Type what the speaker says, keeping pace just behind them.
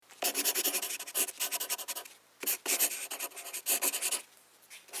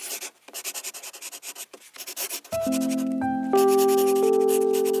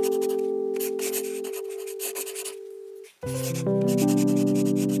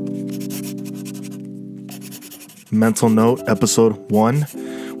Mental Note, Episode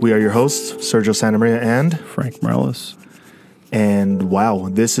 1. We are your hosts, Sergio Santamaria and Frank Morales. And wow,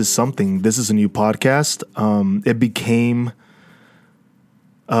 this is something. This is a new podcast. It became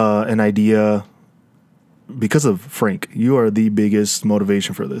an idea because of Frank. You are the biggest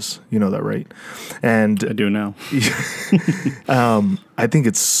motivation for this. You know that, right? And I do now. I think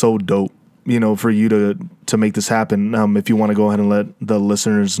it's so dope, for you to make this happen. If you want to go ahead and let the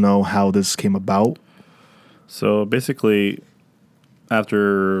listeners know how this came about. So basically,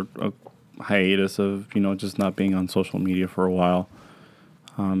 after a hiatus of, just not being on social media for a while,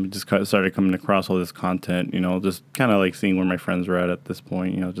 just kind of started coming across all this content, just kind of like seeing where my friends were at this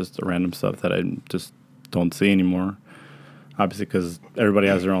point, just the random stuff that I just don't see anymore. Obviously, because everybody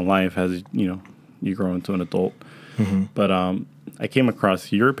has their own life as, you grow into an adult. Mm-hmm. But I came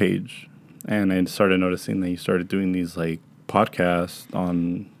across your page, and I started noticing that you started doing these, like, podcasts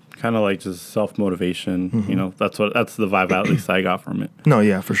on kind of like just self-motivation. Mm-hmm. That's the vibe at least I got from it. No,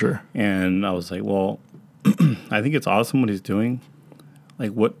 yeah, for sure. And I was like, well, I think it's awesome what he's doing.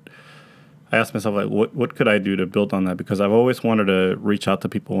 Like, I asked myself, like, what could I do to build on that? Because I've always wanted to reach out to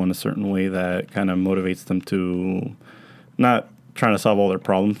people in a certain way that kind of motivates them to not trying to solve all their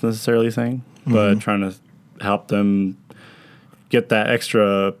problems necessarily but trying to help them get that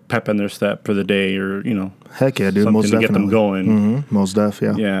extra pep in their step for the day, or, Heck yeah, dude. something Most to definitely get them going. Mm-hmm. Most def,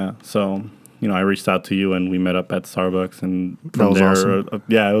 yeah. Yeah. So, I reached out to you and we met up at Starbucks, and That from was there, awesome.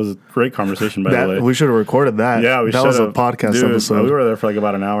 it was a great conversation, by the way. We should have recorded that. Yeah, that was a podcast episode. We were there for like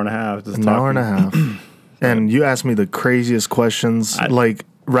about an hour and a half. Just hour and a half. And you asked me the craziest questions. Like,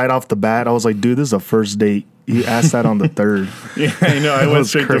 right off the bat, I was like, dude, this is a first date. You asked that on the third. Yeah, I know. I went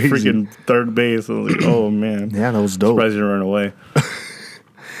straight crazy. to freaking third base. I was like, oh, man. Yeah, that was dope. Surprised you didn't run away.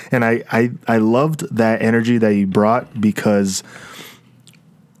 And I loved that energy that you brought, because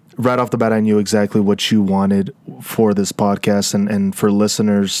right off the bat, I knew exactly what you wanted for this podcast and for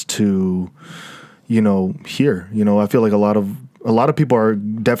listeners to, hear. I feel like a lot of people are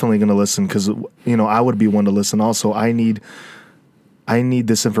definitely going to listen, because, I would be one to listen also. I need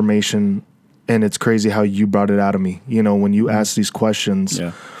this information, and it's crazy how you brought it out of me. When you asked these questions,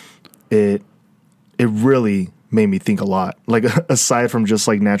 it really made me think a lot. Like, aside from just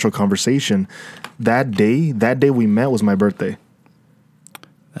like natural conversation, that day we met was my birthday.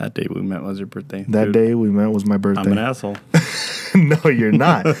 That day we met was your birthday. That day we met was my birthday. I'm an asshole. No, you're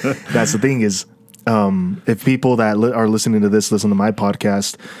not. That's the thing is, if people that are listening to this listen to my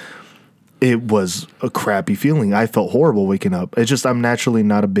podcast, it was a crappy feeling. I felt horrible waking up. It's just, I'm naturally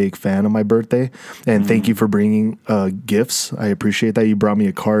not a big fan of my birthday. And thank you for bringing gifts. I appreciate that. You brought me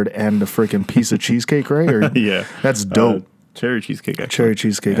a card and a freaking piece of cheesecake, right? Or, Yeah. That's dope. Cherry cheesecake, actually. Cherry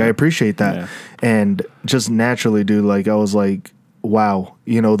cheesecake. Yeah. I appreciate that. Yeah. And just naturally, dude, like, I was like, wow,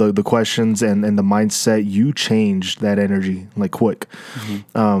 the questions and the mindset, you changed that energy like quick.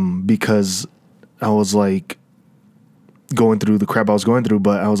 Because I was like going through the crap I was going through,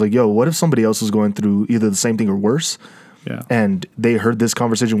 but I was like, yo, what if somebody else is going through either the same thing or worse? Yeah. And they heard this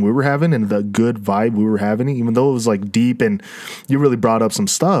conversation we were having and the good vibe we were having, even though it was like deep and you really brought up some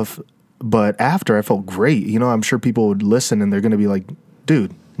stuff. But after, I felt great. I'm sure people would listen and they're going to be like,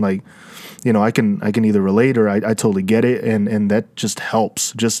 dude, like, I can either relate or I totally get it. And that just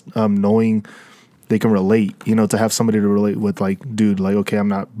helps, just knowing they can relate, to have somebody to relate with, like, dude, like, okay, I'm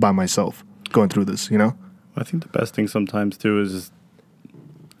not by myself going through this, I think the best thing sometimes, too, is just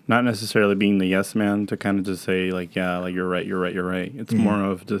not necessarily being the yes man to kind of just say, like, yeah, like, you're right. It's more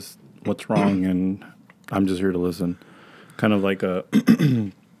of just what's wrong, and I'm just here to listen. Kind of like a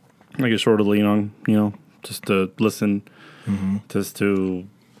like a shoulder to lean on, just to listen, just to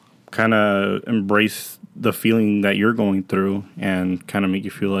kind of embrace the feeling that you're going through and kind of make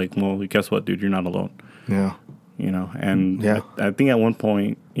you feel like, well, guess what, dude, you're not alone. Yeah. And I think at one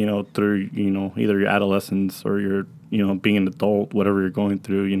point, through, either your adolescence or your, being an adult, whatever you're going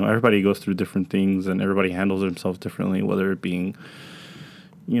through, everybody goes through different things and everybody handles themselves differently, whether it being,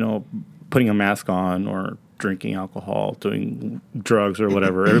 putting a mask on or drinking alcohol, doing drugs or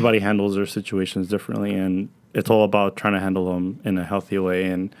whatever. Everybody handles their situations differently, and it's all about trying to handle them in a healthy way.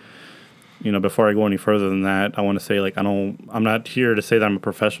 And, before I go any further than that, I want to say, like, I'm not here to say that I'm a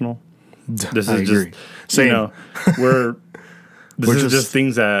professional. This is agree. Just, we're just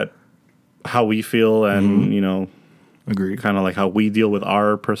things that how we feel and, Agreed. kind of like how we deal with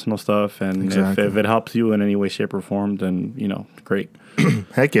our personal stuff. And Exactly. if it helps you in any way, shape, or form, then, great.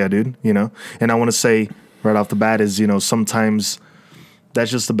 Heck yeah, dude, And I want to say right off the bat is, sometimes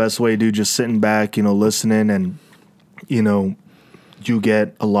that's just the best way, dude, just sitting back, listening and, you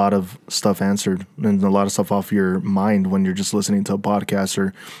get a lot of stuff answered and a lot of stuff off your mind when you're just listening to a podcast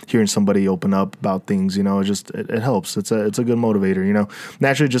or hearing somebody open up about things. You know, it helps. It's a good motivator. You know,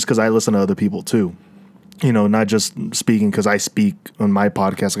 naturally, just because I listen to other people too. You know, not just speaking because I speak on my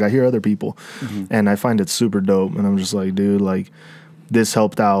podcast. Like I hear other people, and I find it super dope. And I'm just like, dude, like this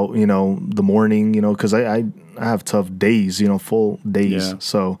helped out. You know, the morning. You know, because I have tough days. You know, full days. Yeah.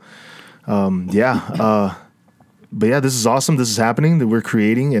 So, but yeah, this is awesome. This is happening that we're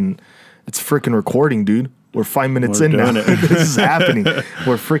creating, and it's freaking recording, dude. We're 5 minutes in now. This is happening.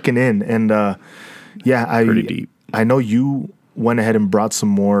 We're freaking in, and Pretty deep. I know you went ahead and brought some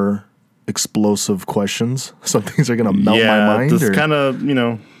more explosive questions. Some things are gonna melt my mind. Just kind of, you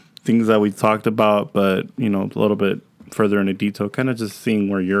know, things that we talked about, but, you know, a little bit further into detail, kind of just seeing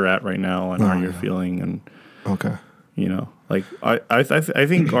where you're at right now and how you're feeling. And, okay. You know, like I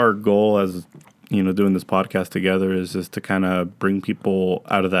think our goal as, you know, doing this podcast together is just to kind of bring people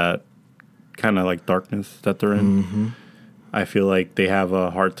out of that kind of like darkness that they're in. I feel like they have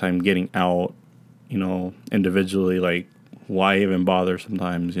a hard time getting out, you know, individually. Like, why even bother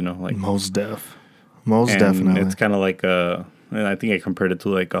sometimes, you know? Like Most definitely. It's kind of like and I think I compared it to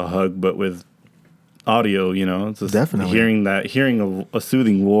like a hug, but with audio, you know? It's just Definitely. hearing a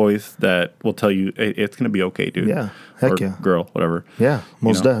soothing voice that will tell you it's going to be okay, dude. Yeah. Heck or yeah. girl, whatever. Yeah,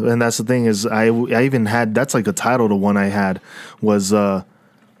 most definitely. And that's the thing is I even had, that's like a title to one I had was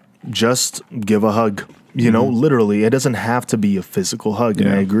just give a hug. You know, literally. It doesn't have to be a physical hug, and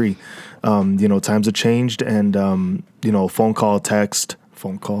I agree. You know, times have changed, and you know, phone call,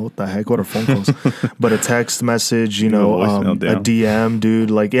 what the heck? What are phone calls? But a text message, you know, a DM,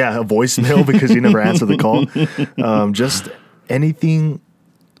 dude. Like, yeah, a voicemail because you never answer the call. Just anything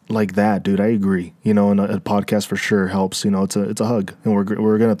like that, dude. I agree. You know, and a podcast for sure helps. You know, it's a hug, and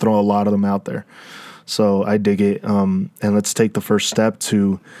we're gonna throw a lot of them out there. So I dig it. And let's take the first step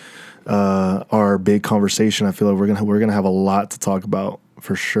to our big conversation. I feel like we're gonna have a lot to talk about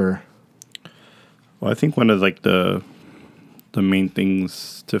for sure. Well, I think one of like the main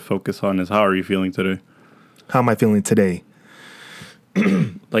things to focus on is how are you feeling today? How am I feeling today?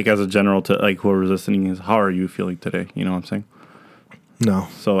 Like as a general to like whoever's listening is how are you feeling today? You know what I'm saying? No.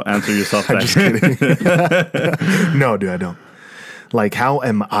 So answer yourself that. Just kidding. No, dude, I don't. Like, how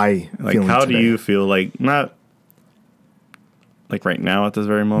am I like feeling how today? do you feel? Like not like right now at this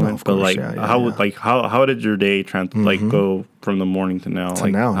very moment, of but course, like yeah, how yeah. like how did your day like go from the morning to now? To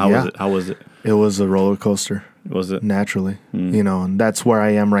like now, how yeah. was it? How was it? It was a roller coaster. Was it? Naturally, you know, and that's where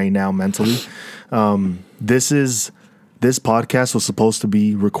I am right now mentally. This podcast was supposed to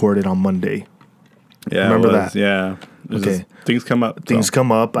be recorded on Monday. Yeah, Remember it was, that? Yeah. Okay. Things come up. Things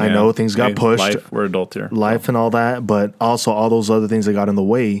come up. I know things got pushed. Life, we're adults here. Life and all that, but also all those other things that got in the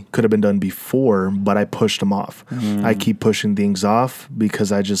way could have been done before, but I pushed them off. I keep pushing things off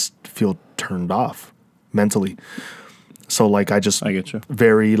because I just feel turned off mentally. So like I get you.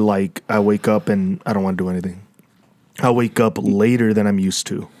 Very like I wake up and I don't want to do anything. I wake up later than I'm used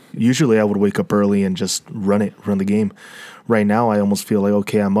to. Usually I would wake up early and just run the game. Right now I almost feel like,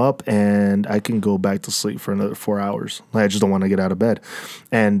 okay, I'm up and I can go back to sleep for another 4 hours. I just don't want to get out of bed.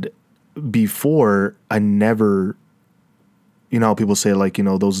 And before I never, you know how people say like, you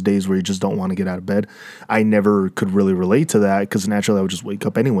know, those days where you just don't want to get out of bed. I never could really relate to that because naturally I would just wake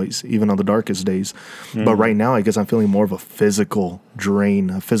up anyways, even on the darkest days. But right now I guess I'm feeling more of a physical drain,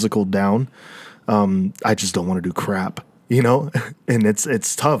 a physical down. I just don't want to do crap, you know? And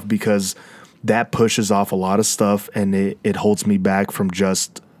it's tough because that pushes off a lot of stuff and it holds me back from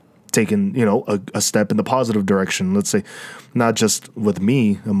just taking, you know, a step in the positive direction. Let's say not just with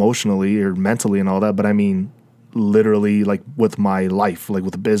me emotionally or mentally and all that, but I mean literally like with my life, like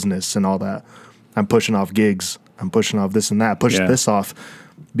with the business and all that. I'm pushing off gigs. I'm pushing off this and that, this off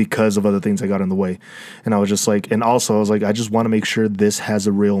because of other things I got in the way. And I was just like, and also I was like, I just want to make sure this has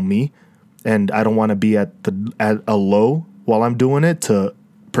a real me. And I don't want to be at a low while I'm doing it to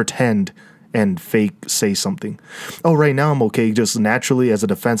pretend and fake say something. Oh, right now I'm okay. Just naturally as a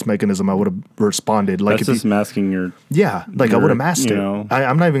defense mechanism, I would have responded. Like that's just masking your... Yeah, like I would have masked it. Know.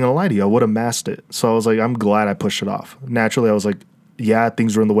 I'm not even going to lie to you. I would have masked it. So I was like, I'm glad I pushed it off. Naturally, I was like, yeah,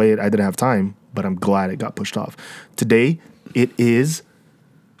 things were in the way. I didn't have time, but I'm glad it got pushed off. Today, it is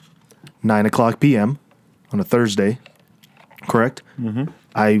 9:00 p.m. on a Thursday. Correct? Mm-hmm.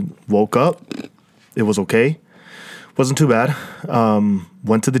 I woke up. It was okay. Wasn't too bad.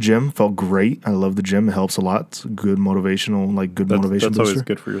 Went to the gym. Felt great. I love the gym. It helps a lot. It's a good motivational, motivation That's booster. always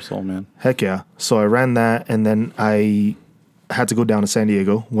good for your soul, man. Heck yeah. So I ran that, and then I had to go down to San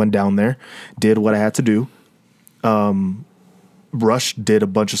Diego. Went down there, did what I had to do. Rushed, did a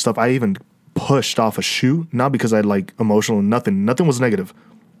bunch of stuff. I even pushed off a shoot, not because I like emotional, nothing was negative.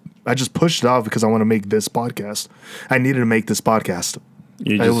 I just pushed it off because I want to make this podcast. I needed to make this podcast.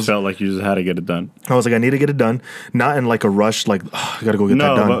 You just felt like you just had to get it done. I was like, I need to get it done, not in like a rush, like I gotta go get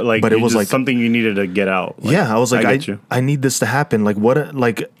that done. But it was like something you needed to get out. Like, yeah, I was like, I need this to happen. Like what?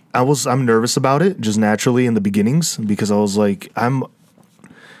 Like I'm nervous about it, just naturally in the beginnings, because I was like,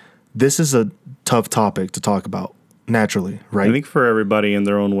 this is a tough topic to talk about naturally, right? I think for everybody in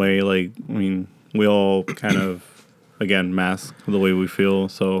their own way, like, I mean, we all kind of, again, mask the way we feel.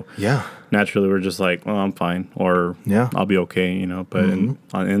 So yeah, naturally we're just like, well, I'm fine, or yeah, I'll be okay, you know. But on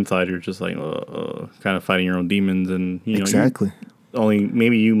the inside, you're just like, kind of fighting your own demons, and you know, exactly.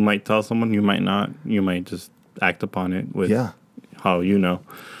 Maybe you might tell someone, you might not. You might just act upon it with how you know.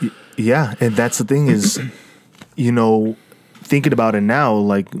 Yeah, and that's the thing is, you know, thinking about it now,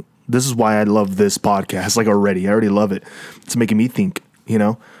 like this is why I love this podcast. Like I already love it. It's making me think. You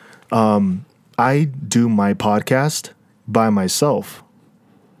know, I do my podcast by myself.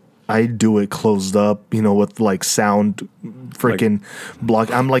 I do it closed up, you know, with like sound freaking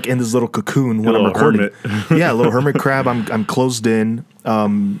block. I'm like in this little cocoon when I'm recording. Yeah, a little hermit crab. I'm closed in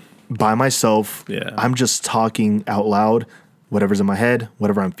by myself. Yeah. I'm just talking out loud, whatever's in my head,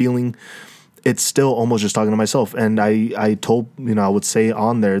 whatever I'm feeling. It's still almost just talking to myself. And I told, you know, I would say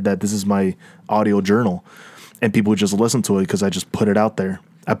on there that this is my audio journal, and people would just listen to it because I just put it out there.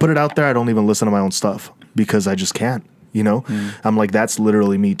 I put it out there. I don't even listen to my own stuff because I just can't, you know. I'm like, that's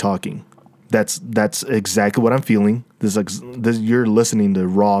literally me talking. That's exactly what I'm feeling. This you're listening to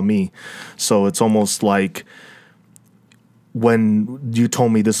raw me. So it's almost like when you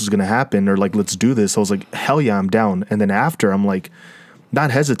told me this was going to happen, or like, let's do this, I was like, hell yeah, I'm down. And then after, I'm like, not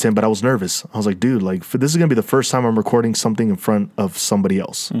hesitant, but I was nervous. I was like, dude, like this is going to be the first time I'm recording something in front of somebody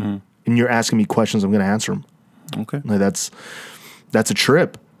else. And you're asking me questions, I'm going to answer them. Okay. Like that's a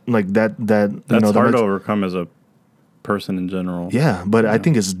trip. Like that's hard to overcome as a person in general. Yeah, but I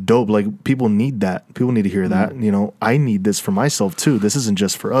think it's dope. Like people need that. People need to hear that. You know, I need this for myself too. This isn't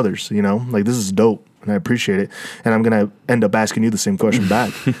just for others, you know? Like this is dope and I appreciate it. And I'm going to end up asking you the same question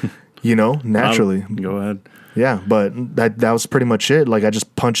back. You know, naturally. Go ahead. Yeah, but that was pretty much it. Like I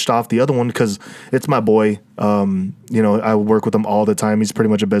just punched off the other one because it's my boy. You know, I work with him all the time. He's pretty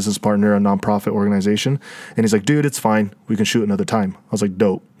much a business partner, a nonprofit organization, and he's like, "Dude, it's fine. We can shoot another time." I was like,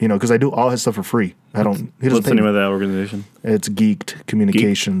 "Dope," you know, because I do all his stuff for free. I don't. What's the name of that organization? It's Geeked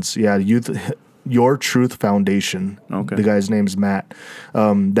Communications. Yeah, Your Truth Foundation. Okay. The guy's name's Matt.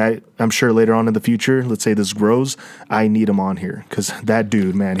 That I'm sure later on in the future, let's say this grows, I need him on here because that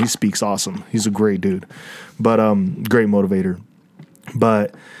dude, man, he speaks awesome. He's a great dude, but great motivator.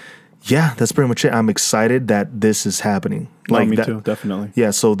 But yeah, that's pretty much it. I'm excited that this is happening. Like me too, definitely. Yeah.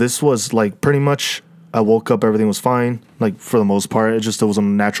 So this was like pretty much. I woke up, everything was it like for the most part. It was a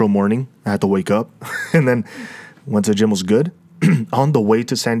natural morning. I had to wake up, and then went to the gym. Was good. On the way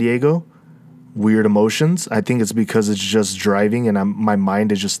to San Diego. Weird emotions. I think it's because it's just driving and my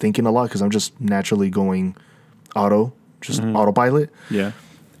mind is just thinking a lot because I'm just naturally going autopilot. Yeah.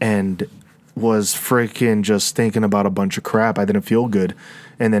 And was freaking just thinking about a bunch of crap. I didn't feel good.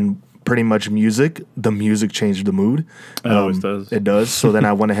 And then pretty much the music changed the mood. It always does. It does. So then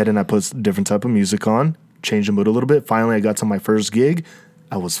I went ahead and I put different type of music on, changed the mood a little bit. Finally, I got to my first gig.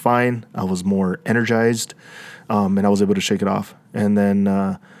 I was fine. I was more energized. And I was able to shake it off. And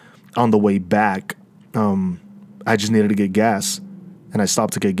then, on the way back, I just needed to get gas, and I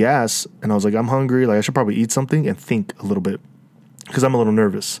stopped to get gas, and I was like, I'm hungry. Like I should probably eat something and think a little bit because I'm a little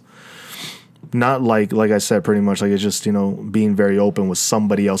nervous. Not like I said, pretty much like it's just, you know, being very open with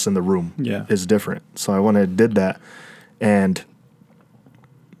somebody else in the room is different. So I went and did that, and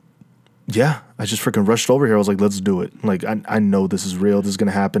yeah, I just freaking rushed over here. I was like, let's do it. Like I know this is real. This is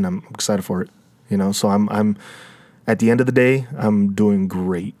gonna happen. I'm excited for it. You know, so I'm at the end of the day, I'm doing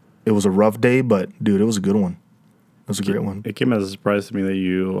great. It was a rough day, but dude, it was a good one. It was a great one. It came as a surprise to me that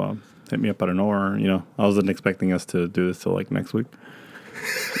you hit me up out of nowhere. You know, I wasn't expecting us to do this till like next week.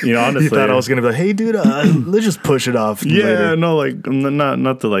 You know, honestly, you thought I was gonna be like, "Hey, dude, let's just push it off." Yeah, later. no, like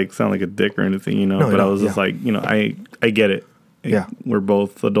not to like sound like a dick or anything, you know. No, but I was just like, you know, I get it. Yeah, we're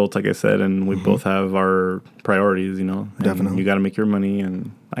both adults, like I said, and we both have our priorities. You know, definitely. You got to make your money,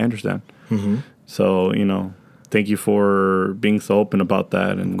 and I understand. Mm-hmm. So you know. Thank you for being so open about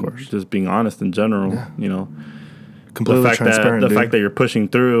that and just being honest in general. Yeah. You know, completely transparent. The fact that you're pushing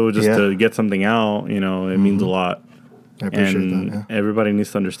through just to get something out, you know, it means a lot. I appreciate that. Yeah. Everybody needs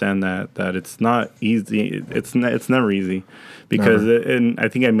to understand that it's not easy. It's never easy because and I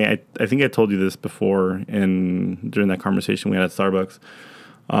think I think I told you this before during that conversation we had at Starbucks.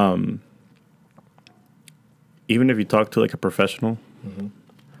 Even if you talk to like a professional.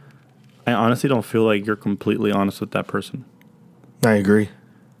 I honestly don't feel like you're completely honest with that person. I agree.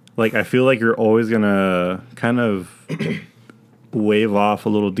 Like, I feel like you're always going to kind of wave off a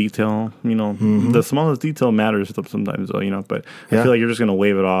little detail. You know, the smallest detail matters sometimes, though, you know. But I feel like you're just going to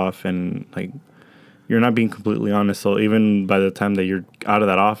wave it off and, like, you're not being completely honest. So even by the time that you're out of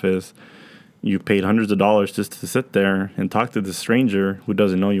that office, you paid hundreds of dollars just to sit there and talk to this stranger who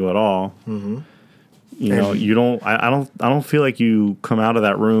doesn't know you at all. You know, you don't. I don't feel like you come out of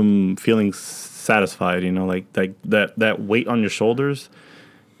that room feeling satisfied. You know, like that weight on your shoulders.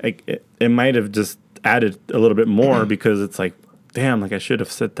 Like it might have just added a little bit more because it's like, damn, like I should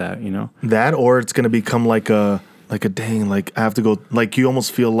have said that. You know, that, or it's gonna become like a dang, like I have to go. Like you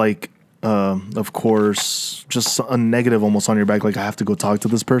almost feel like, of course, just a negative almost on your back. Like I have to go talk to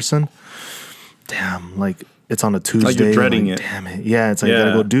this person. Damn, like it's on a Tuesday. Like you're dreading it. Damn it. Yeah, it's like I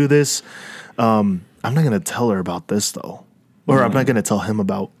gotta go do this. I'm not gonna tell her about this though. Or I'm not gonna tell him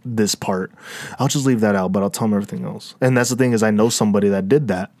about this part. I'll just leave that out, but I'll tell him everything else. And that's the thing is I know somebody that did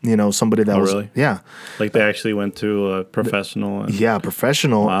that. You know, somebody that was really? Yeah. Like they actually went to a professional.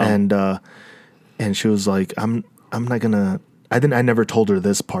 Professional. Wow. And she was like, I'm not gonna I never told her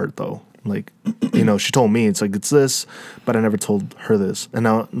this part though. Like, you know, she told me it's like it's this, but I never told her this. And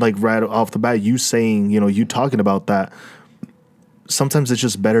now, like right off the bat, you saying, you know, you talking about that. Sometimes it's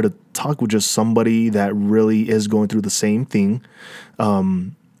just better to talk with just somebody that really is going through the same thing,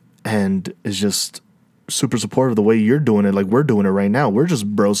 and is just super supportive of the way you're doing it. Like we're doing it right now. We're just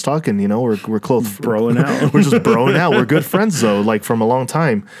bros talking. You know, we're close, broing out. We're just broing out. We're good friends though, like from a long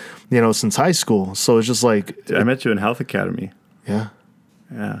time. You know, since high school. So it's just like Dude, I met you in Health Academy. Yeah.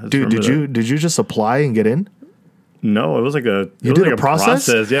 Yeah, Dude, did you just apply and get in? No, it was like a process?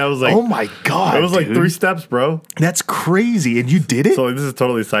 Yeah, it was like Oh my god! it was like dude. 3 steps, bro. That's crazy, and you did it. So like, this is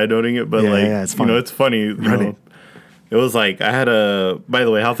totally side noting it, but it's you funny. know, it's funny. You know, it was like I had a. By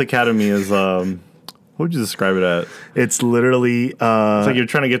the way, Health Academy is what would you describe it as? It's literally It's like you're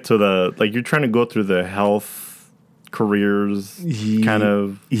trying to get to you're trying to go through the health careers kind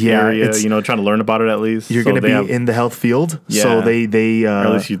of area, you know, trying to learn about it at least. You're going to be in the health field, so they or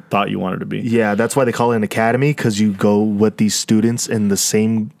at least you thought you wanted to be. Yeah, that's why they call it an academy, because you go with these students in the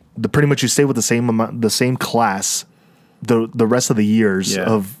same. Pretty much you stay with the same amount, the same class, the rest of the years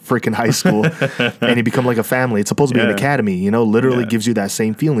of freaking high school, and you become like a family. It's supposed to be an academy, you know. Literally gives you that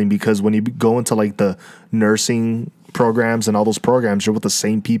same feeling, because when you go into like the nursing programs and all those programs, you're with the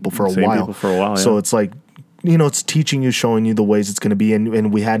same people for a while. So it's like, you know, it's teaching you, showing you the ways it's going to be.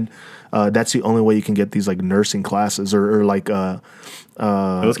 And we had, that's the only way you can get these like nursing classes or like, it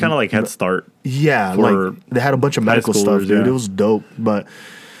was kind of like Head Start. Yeah. Like they had a bunch of medical stuff, dude. It was dope. But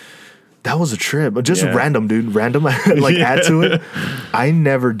that was a trip. Just random, dude. Random. Like add to it. I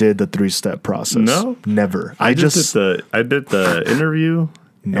never did the 3-step process. No, never. I just did the interview.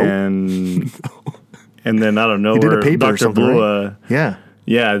 Nope. And then I don't know, you did a paper Dr. Blue, right?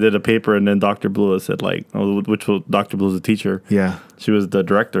 Yeah, I did a paper, and then Dr. Blue said, like, Dr. Blue's a teacher. Yeah. She was the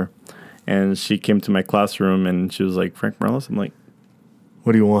director. And she came to my classroom, and she was like, Frank Morales? I'm like,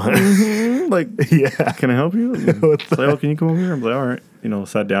 what do you want? Like, yeah, can I help you? Like, oh, can you come over here? I'm like, all right. You know,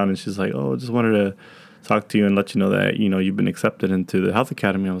 sat down, and she's like, oh, I just wanted to talk to you and let you know that, you know, you've been accepted into the Health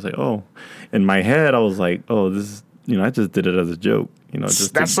Academy. I was like, oh. In my head, I was like, oh, this is, you know, I just did it as a joke. You know,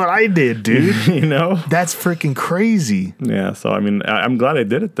 that's what I did, dude. You know, that's freaking crazy. Yeah. So I mean, I'm glad I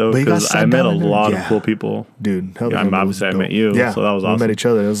did it though, because I met a lot of cool people, dude. I met you. Yeah, so that was awesome. We met each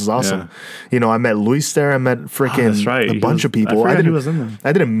other. This was awesome. Yeah. You know, I met Luis there. I met freaking a bunch of people. I didn't. He was in there.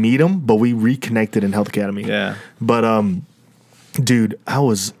 I didn't meet him, but we reconnected in Health Academy. Yeah. But dude, I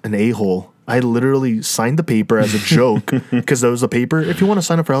was an a-hole. I literally signed the paper as a joke, because there was a paper. If you want to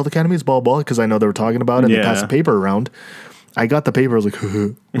sign up for Health Academy, it's blah blah. Because I know they were talking about it, and they passed the paper around. I got the paper. I was like,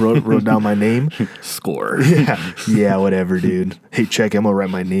 wrote down my name. Score. Yeah, whatever, dude. Hey, check. I'm gonna write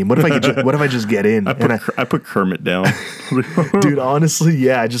my name. What if I just get in? I put Kermit down. Dude, honestly,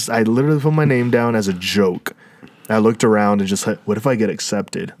 yeah. I literally put my name down as a joke. I looked around and just like, what if I get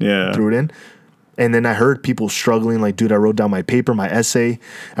accepted? Yeah. Threw it in. And then I heard people struggling. Like, dude, I wrote down my paper, my essay.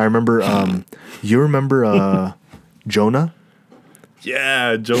 I remember. You remember Jonah?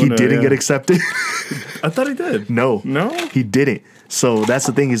 Yeah, Jonah. He didn't get accepted. I thought he did. No, he didn't. So that's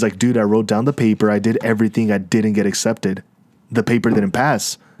the thing. He's like, dude, I wrote down the paper. I did everything. I didn't get accepted. The paper didn't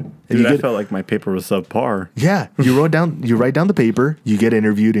pass. Dude, I felt like my paper was subpar. Yeah, you write down the paper. You get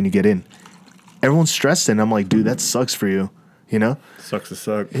interviewed and you get in. Everyone's stressed, and I'm like, dude, that sucks for you. You know, sucks to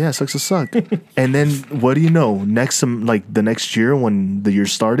suck. Yeah, sucks to suck. And then what do you know? The next year when the year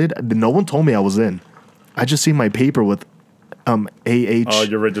started, no one told me I was in. I just see my paper with AH. Oh,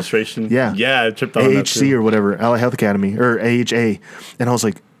 your registration? Yeah. Yeah, I tripped on AHC that or whatever, Allied Health Academy, or AHA. And I was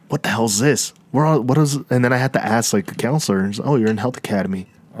like, what the hell's this? What is? And then I had to ask like a counselor. And oh, you're in health academy.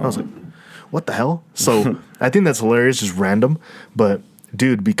 I was like, what the hell? So I think that's hilarious, just random. But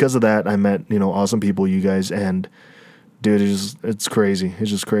dude, because of that, I met awesome people, you guys, and dude, it's crazy. It's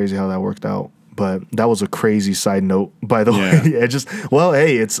just crazy how that worked out. But that was a crazy side note, by the way.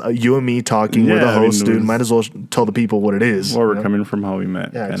 Hey, it's you and me talking. We're the host, dude. Might as well tell the people what it is. Where we're coming from, how we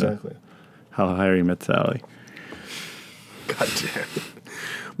met. Yeah, exactly. How Harry met Sally. God damn.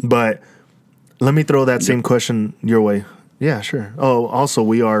 But let me throw that same question your way. Yeah, sure. Oh, also,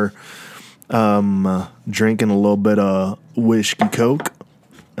 we are drinking a little bit of whiskey Coke.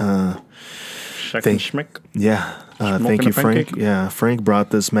 Schmick. Yeah. Thank you, Frank. Pancake? Yeah, Frank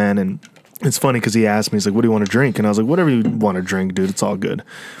brought this, man, and it's funny because he asked me, he's like, what do you want to drink? And I was like, whatever you want to drink, dude. It's all good.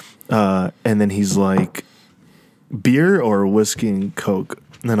 And then he's like, beer or whiskey and Coke?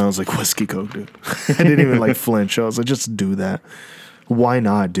 And then I was like, whiskey Coke, dude. I didn't even like flinch. I was like, just do that. Why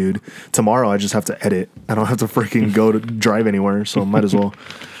not, dude? Tomorrow I just have to edit. I don't have to freaking go to drive anywhere, so might as well.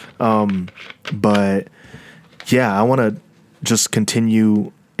 But yeah, I want to just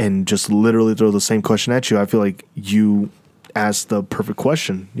continue and just literally throw the same question at you. I feel like you asked the perfect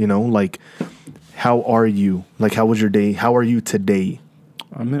question, like, how are you? Like, how was your day? How are you today?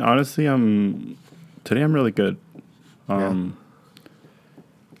 I mean, honestly, today I'm really good.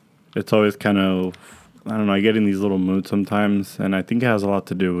 It's always kind of, I don't know, I get in these little moods sometimes, and I think it has a lot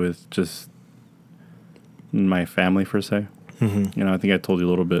to do with just my family, per se. Mm-hmm. I think I told you a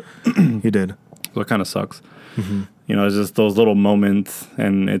little bit. You did. So it kind of sucks. Mm-hmm. It's just those little moments,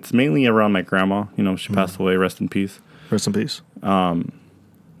 and it's mainly around my grandma. She passed away. Rest in peace. Rest in peace.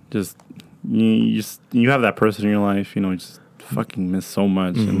 Just you have that person in your life, you just fucking miss so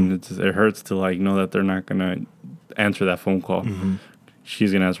much, and it hurts to like know that they're not gonna answer that phone call.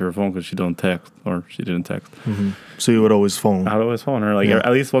 She's gonna answer her phone because she didn't text. So you would always phone. I would always phone her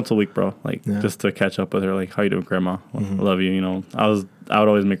at least once a week, bro. Just to catch up with her. Like, how you doing, Grandma? I love you. I would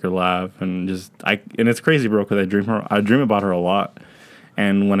always make her laugh, and and it's crazy, bro, because I dream about her a lot.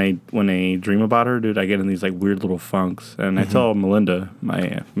 And when I dream about her, dude, I get in these like weird little funks. And I tell Melinda,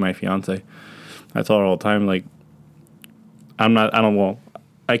 my fiance, I tell her all the time, like, I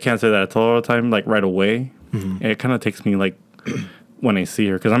can't say that I tell her all the time, like, right away. It kind of takes me like when I see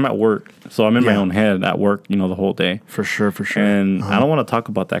her, because I'm at work, so I'm in my own head at work, the whole day. For sure. And I don't want to talk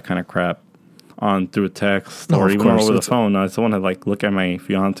about that kind of crap through a text or even over the phone. I just want to like look at my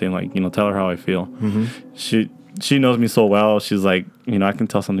fiance and like tell her how I feel. She knows me so well. She's like, I can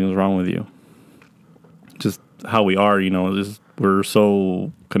tell something's wrong with you. Just how we are, we're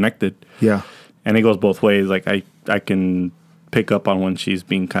so connected. Yeah. And it goes both ways. Like I can pick up on when she's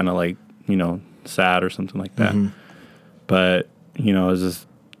being kind of like sad or something like that. But it's just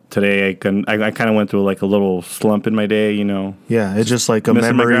today I kind of went through like a little slump in my day. Yeah, it's just like a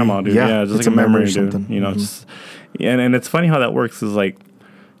memory. My grandma, dude. Yeah, just like a memory, dude. Something. And it's funny how that works. Is like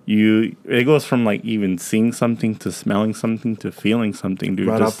it goes from like even seeing something to smelling something to feeling something, dude.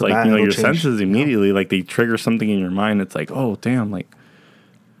 Right just like bat, your change. senses immediately, like they trigger something in your mind. It's like, oh damn, like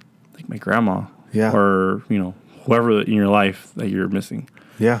my grandma, or whoever in your life that you're missing.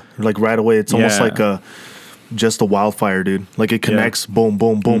 Yeah, like right away. It's almost like just a wildfire, dude. Like it connects, boom,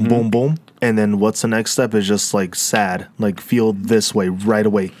 boom, boom, boom, boom. And then what's the next step is just like sad, like feel this way right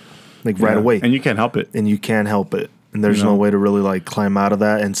away. Like right away. And you can't help it. And there's no way to really like climb out of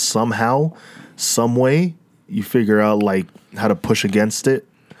that. And somehow, some way, you figure out like how to push against it.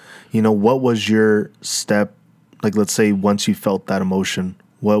 What was your step? Like, let's say once you felt that emotion,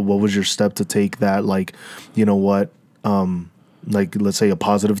 what was your step to take that? Like, like, let's say a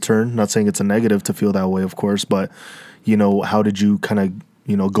positive turn, not saying it's a negative to feel that way, of course, but, how did you kind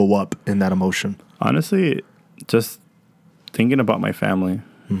of, go up in that emotion? Honestly, just thinking about my family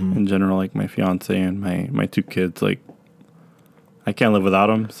in general, like my fiance and my two kids, like, I can't live without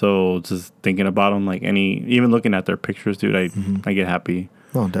them. So just thinking about them, like even looking at their pictures, dude, I get happy.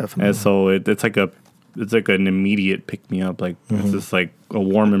 Oh, definitely. And so it's like an immediate pick me up. Like, it's just like a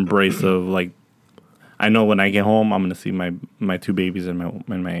warm embrace of like, I know when I get home, I'm gonna see my two babies and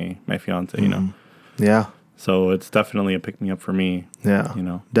my fiance. Yeah. So it's definitely a pick me up for me.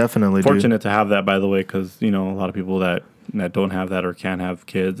 Yeah. Definitely. Fortunate to have that, by the way, because a lot of people that don't have that or can't have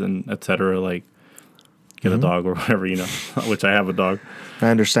kids and etc. like get a dog or whatever, which I have a dog. I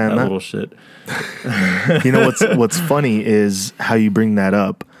understand that little shit. What's funny is how you bring that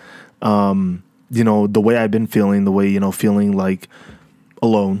up. The way I've been feeling, the way feeling like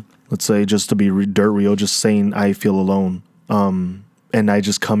alone. Let's say, just to be dirt real, just saying I feel alone. And I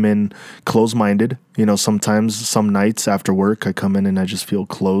just come in closed-minded. Sometimes, some nights after work, I come in and I just feel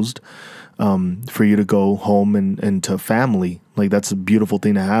closed. for you to go home and to family. Like, that's a beautiful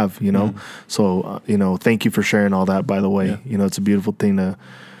thing to have, you know? So, thank you for sharing all that, by the way. Yeah. It's a beautiful thing to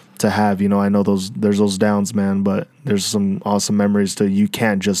have, I know there's those downs, man, but there's some awesome memories you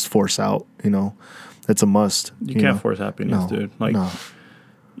can't just force out, it's a must. You can't force happiness, No, dude. Like, no.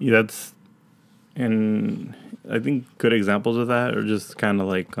 that's, and I think good examples of that are just kind of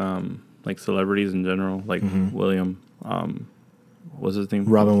like celebrities in general, like William, what's his name?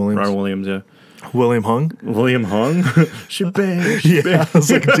 Robin Williams. Robin Williams, yeah. William Hung? William Hung? She banged. Yeah, I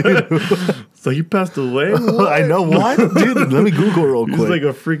was like, dude. So he passed away? What? I know, what? Dude, let me Google real quick. He's like a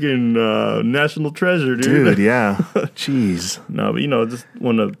freaking national treasure, Dude, yeah. Jeez. No, but just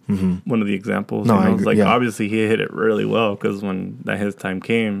one of the examples. No, I It's agree, like, yeah. obviously he hit it really well, because when his time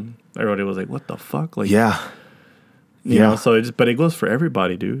came, everybody was like, "What the fuck?" Like, Yeah. you know. So but it goes for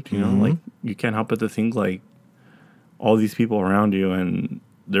everybody, dude. You know, Mm-hmm. like, you can't help but to think like all these people around you, and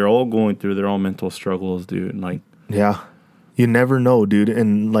they're all going through their own mental struggles, dude. And like, Yeah. You never know, dude.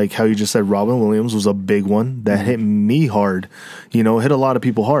 And like how you just said, Robin Williams was a big one that hit me hard, hit a lot of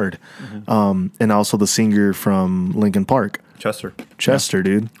people hard. And also the singer from Linkin Park, Chester.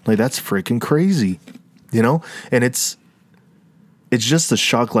 dude. Like, that's freaking crazy, and it's just a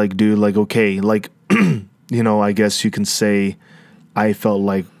shock. Like, dude, like, okay, like, I guess you can say I felt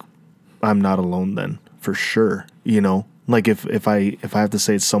like I'm not alone then, for sure. Like, if I have to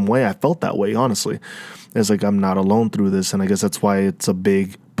say it some way, I felt that way, honestly. It's like, I'm not alone through this. And I guess that's why it's a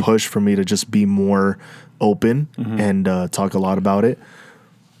big push for me to just be more open and talk a lot about it.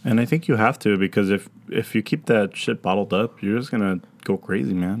 And I think you have to, because if you keep that shit bottled up, you're just gonna go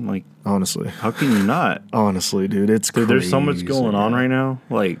crazy, man. Like, Honestly. how can you not? Honestly, dude, it's crazy. There's so much going on right now.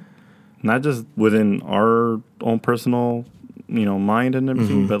 Like, not just within our own personal, mind and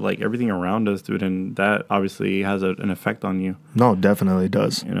everything, but like everything around us, dude. And that obviously has an effect on you. No, definitely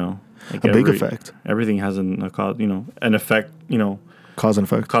does. Like A big effect. Everything has an effect. Cause and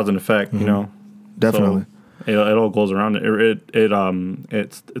effect. Cause and effect. Definitely. So it all goes around.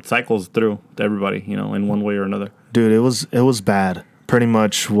 It cycles through to everybody. In one way or another. Dude, it was bad. Pretty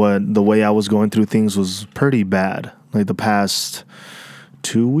much the way I was going through things was pretty bad. Like the past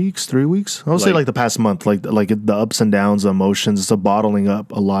 2 weeks, 3 weeks. I would say like the past month. Like the ups and downs, the emotions. It's a bottling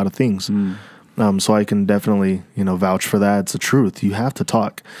up a lot of things. So I can definitely vouch for that. It's the truth. You have to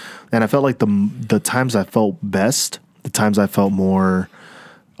talk. And I felt like the times I felt best, the times I felt more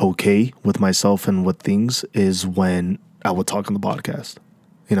okay with myself and with things, is when I would talk on the podcast.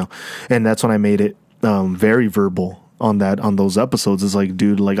 And that's when I made it very verbal on those episodes. It's like,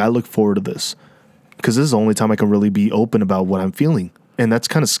 dude, like, I look forward to this, because this is the only time I can really be open about what I'm feeling. And that's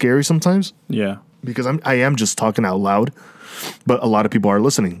kind of scary sometimes, Yeah. because I am just talking out loud, but a lot of people are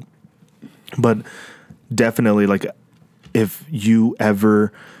listening. But definitely, like, if you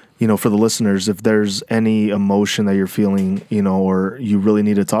ever, for the listeners, if there's any emotion that you're feeling, or you really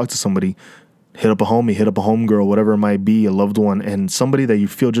need to talk to somebody, hit up a homie, hit up a homegirl, whatever it might be, a loved one, and somebody that you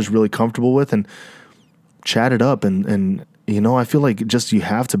feel just really comfortable with, and chat it up. And I feel like just you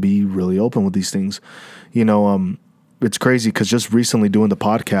have to be really open with these things. It's crazy, because just recently doing the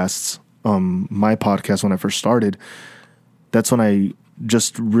podcasts, my podcast when I first started, that's when I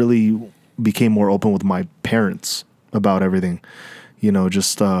just really became more open with my parents about everything.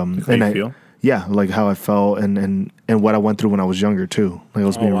 Just How you feel? Yeah, like how I felt and what I went through when I was younger too. Like, I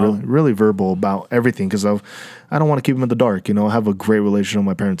was being really, really verbal about everything, because I don't want to keep them in the dark. I have a great relationship with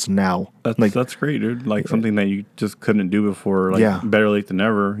my parents now. That's great, dude. Like, something that you just couldn't do before. Like, better late than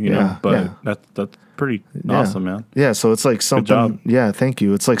never. But that's pretty awesome, man. Yeah, so it's like something. job. Yeah, thank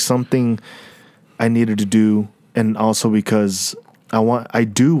you. It's like something I needed to do, and also because I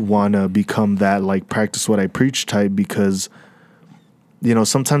do want to become that, like, practice what I preach type, because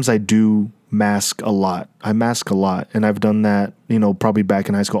sometimes I do mask a lot. I mask a lot, and I've done that, probably back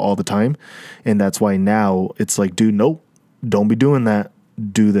in high school all the time. And that's why now it's like, dude, nope, don't be doing that.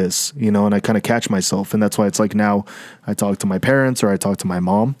 Do this, and I kind of catch myself. And that's why it's like, now I talk to my parents, or I talk to my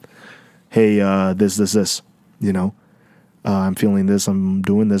mom. Hey, this, I'm feeling this, I'm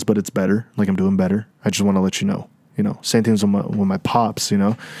doing this, but it's better. Like, I'm doing better. I just want to let you know. Same things with my pops,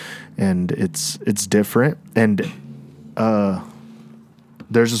 and it's different. And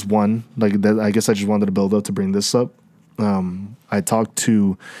there's just one, like, that, I guess I just wanted to build up to bring this up. I talked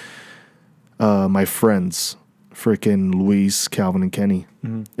to my friends, freaking Luis, Calvin, and Kenny.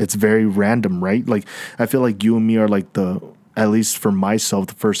 It's very random, right? Like, I feel like you and me are like at least for myself,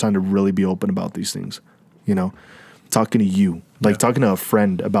 the first time to really be open about these things. Talking to you, like talking to a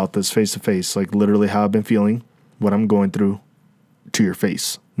friend about this face to face, like literally how I've been feeling, what I'm going through, to your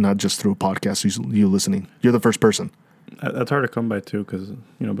face, not just through a podcast. You listening, you're the first person. That's hard to come by too, because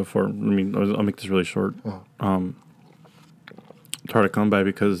before. I mean, I'll make this really short. It's hard to come by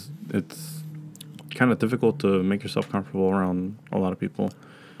because it's kind of difficult to make yourself comfortable around a lot of people.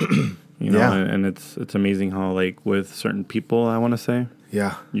 Yeah. And it's amazing how, like, with certain people, I want to say,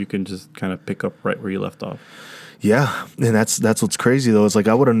 Yeah. you can just kind of pick up right where you left off. Yeah, and that's what's crazy though. It's like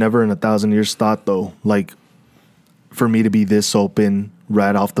I would have never in 1,000 years thought though, like, for me to be this open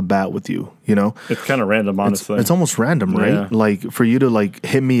right off the bat with you, It's kind of random, honestly. It's almost random, right? Yeah. Like for you to like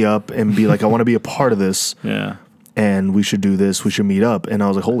hit me up and be like, I want to be a part of this. Yeah. And we should do this. We should meet up. And I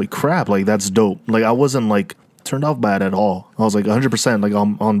was like, holy crap, like that's dope. Like I wasn't like turned off by it at all. I was like 100% like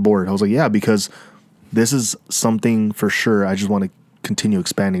I'm on board. I was like, yeah, because this is something for sure I just want to continue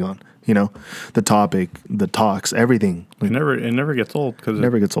expanding on. The topic, the talks, everything. Like, It never gets old, because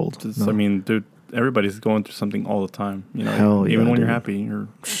never gets old. No. I mean, dude, everybody's going through something all the time. Hell even yeah, when you're dude. happy,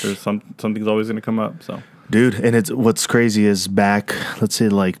 there's something's always going to come up. So, Dude, and it's what's crazy is back, let's say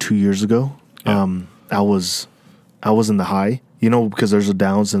like 2 years ago, Yeah. I was in the high, because there's the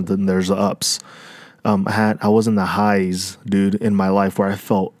downs and then there's the ups. I was in the highs, dude, in my life where I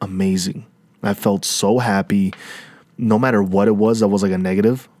felt amazing. I felt so happy. No matter what it was that was like a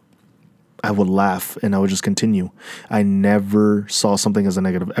negative, I would laugh and I would just continue. I never saw something as a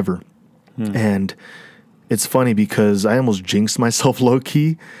negative ever. And it's funny because I almost jinxed myself low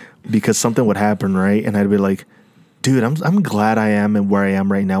key because something would happen, right? And I'd be like, dude, I'm glad I am and where I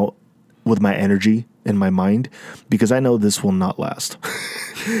am right now with my energy in my mind, because I know this will not last.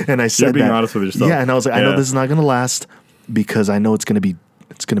 And I said you're being that. honest with yourself. Yeah, and I was like, I know Yeah. this is not going to last because I know it's going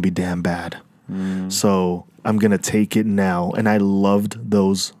to be damn bad. So I'm going to take it now. And I loved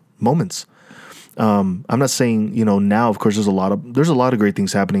those moments. I'm not saying, now, of course, there's a lot of great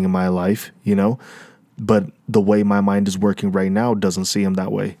things happening in my life, but the way my mind is working right now doesn't see them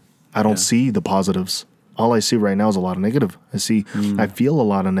that way. I don't see the positives. All I see right now is a lot of negative. I feel a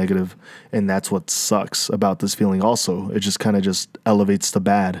lot of negative, and that's what sucks about this feeling also. It just kind of just elevates the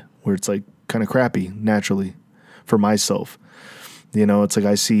bad, where it's like kind of crappy naturally for myself. It's like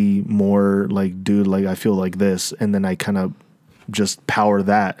I see more like, dude, like I feel like this, and then I kind of just power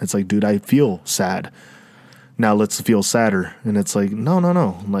that. It's like, dude, I feel sad. Now let's feel sadder. And it's like, no.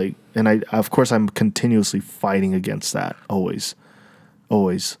 Like, and of course I'm continuously fighting against that. Always.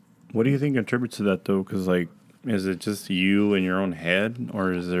 What do you think contributes to that though? Because, like, is it just you in your own head,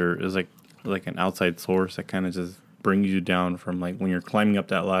 or is like an outside source that kind of just brings you down from, like, when you're climbing up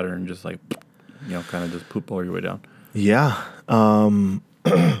that ladder and just like, kind of just poop all your way down? Yeah.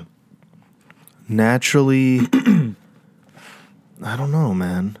 Naturally, I don't know,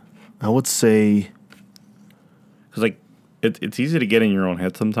 man. I would say, Because, like, it's easy to get in your own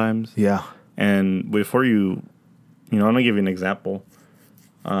head sometimes. yeah. And before I'm going to give you an example.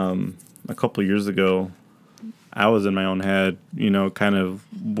 A couple of years ago, I was in my own head, kind of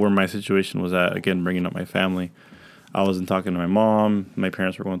where my situation was at. Again, bringing up my family. I wasn't talking to my mom. My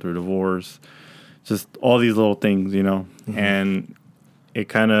parents were going through a divorce. Just all these little things, And it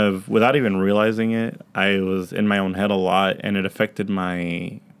kind of, without even realizing it, I was in my own head a lot, and it affected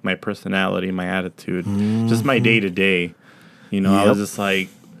my personality, my attitude, just my day to day. I was just like,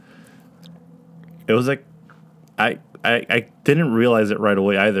 it was like, I didn't realize it right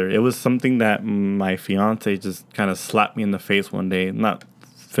away either. It was something that my fiance just kind of slapped me in the face one day. Not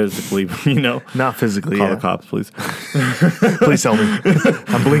physically, but, Not physically, Call yeah. the cops, please. Please help me.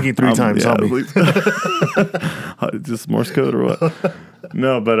 I'm blinking 3 times. Yeah, Help me. please. Just Morse code or what?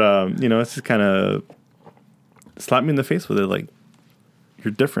 No, but, it's just kind of slapped me in the face with it. Like,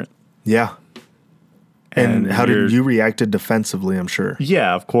 you're different. Yeah. And how did you're- you reacted defensively, I'm sure.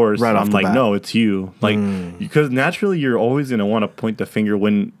 Yeah, of course. Right off I'm the like, bat. no, it's you. Like, because naturally you're always going to want to point the finger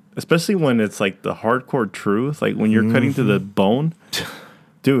especially when it's like the hardcore truth, like when you're cutting to the bone,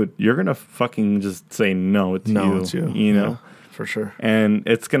 dude, you're going to fucking just say, no, it's No, you. it's you. You know? Yeah, for sure. And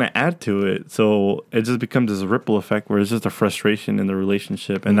it's going to add to it. So it just becomes this ripple effect where it's just a frustration in the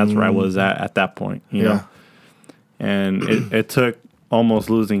relationship. And that's where I was at that point, you know? And it took almost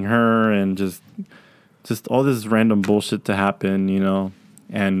losing her and just all this random bullshit to happen,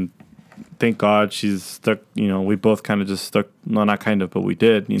 and thank God she's stuck, we both kind of just stuck, no, not kind of, but we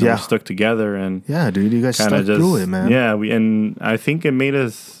did, we stuck together and Yeah, dude, you guys stuck kind of through it, man. Yeah, and I think it made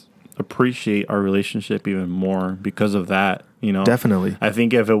us appreciate our relationship even more because of that, Definitely. I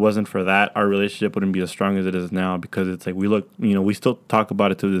think if it wasn't for that, our relationship wouldn't be as strong as it is now, because it's like we still talk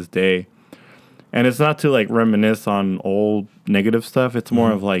about it to this day. And it's not to like reminisce on old negative stuff. It's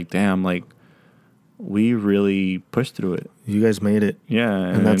more of like, damn, like we really pushed through it. You guys made it. Yeah.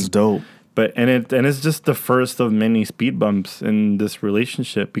 And that's dope. It's just the first of many speed bumps in this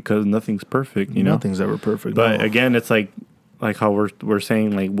relationship because nothing's perfect, you know. Nothing's ever perfect. But no. again, it's like how we're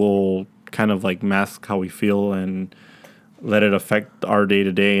saying, like, we'll kind of like mask how we feel and let it affect our day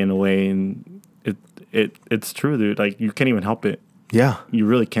to day in a way, and it's true, dude. Like, you can't even help it. Yeah. You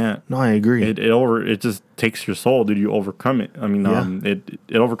really can't. No, I agree. It just takes your soul, dude. You overcome it. I mean,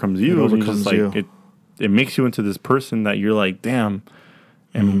 it overcomes you. It overcomes just, you. Like, it makes you into this person that you're like, damn,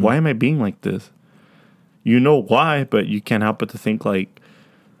 and why am I being like this? You know why, but you can't help but to think like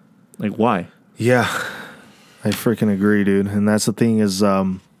why? Yeah. I freaking agree, dude. And that's the thing is,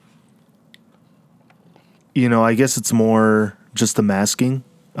 you know, I guess it's more just the masking.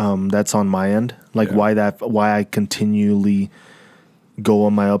 That's on my end. Like why I continually go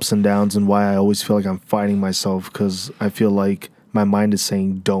on my ups and downs and why I always feel like I'm fighting myself, because I feel like my mind is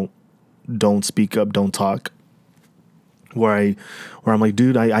saying don't speak up, don't talk. Where I'm like,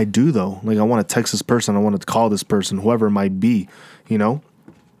 dude, I do though. Like, I want to text this person, I want to call this person, whoever it might be, you know?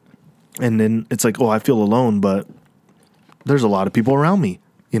 And then it's like, oh, I feel alone, but there's a lot of people around me,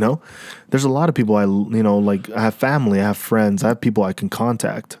 you know? There's a lot of people like, I have family, I have friends, I have people I can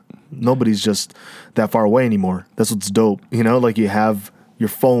contact. Nobody's just that far away anymore. That's what's dope, you know? Like, you have your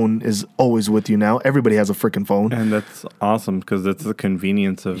phone is always with you now. Everybody has a freaking phone. And that's awesome because that's the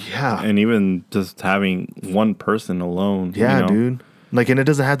convenience of, Yeah. and even just having one person alone. Yeah, you know? dude. Like, and it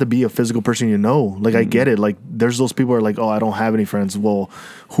doesn't have to be a physical person you know. Like, I get it. Like, there's those people who are like, oh, I don't have any friends. Well,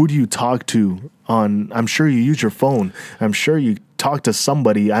 who do you talk to on? I'm sure you use your phone. I'm sure you talk to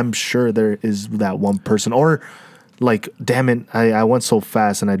somebody. I'm sure there is that one person. Or, like, damn it, I went so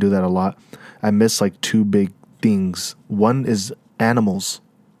fast and I do that a lot. I miss, like, two big things. One is animals.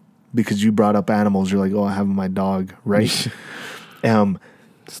 Because you brought up animals. You're like, oh, I have my dog, right?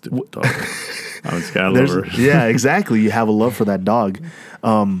 Stupid dog. I'm a cat lover. Yeah, exactly. You have a love for that dog.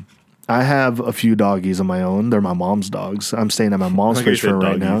 I have a few doggies of my own. They're my mom's dogs. I'm staying at my mom's Like place you said, for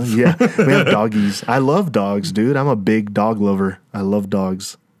right now. doggies. Yeah, we have doggies. I love dogs, dude. I'm a big dog lover. I love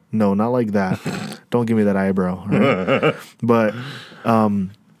dogs. No, not like that. Don't give me that eyebrow. All right? But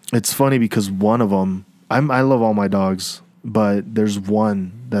it's funny because one of them, I love all my dogs, but there's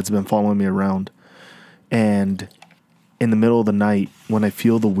one that's been following me around. And in the middle of the night, when I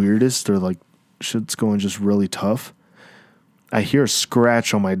feel the weirdest or like shit's going just really tough, I hear a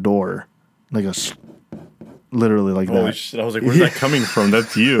scratch on my door. Like literally like Holy that. shit. I was like, where's that coming from?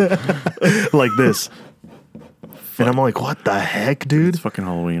 That's you. Like this. And I'm like, what the heck, dude? It's fucking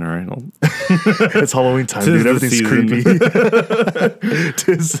Halloween, all right? It's Halloween time, Tis dude. the Everything's season. creepy.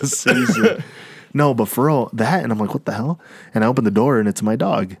 Tis the season. No, but for real, that, and I'm like, what the hell? And I open the door, and it's my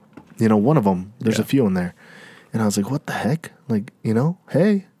dog. You know, one of them. There's a few in there. And I was like, what the heck? Like, you know,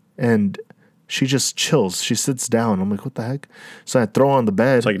 hey. And she just chills. She sits down. I'm like, what the heck? So I throw her on the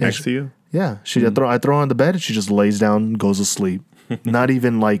bed. It's like next to you? Yeah. I throw her on the bed, and she just lays down and goes to sleep. Not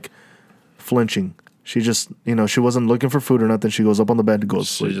even, like, flinching. She just, you know, she wasn't looking for food or nothing. She goes up on the bed and goes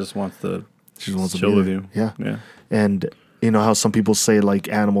to sleep. She just wants to to chill be with there. you. Yeah. And you know how some people say like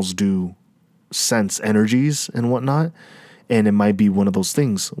animals do sense energies and whatnot, and it might be one of those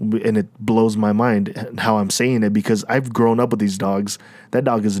things. And it blows my mind how I'm saying it because I've grown up with these dogs. That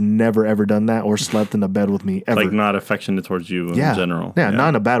dog has never ever done that or slept in a bed with me ever. Like, not affectionate towards you in general. Yeah, not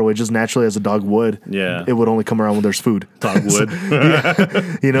in a bad way. Just naturally as a dog would. Yeah. It would only come around when there's food. Dog would.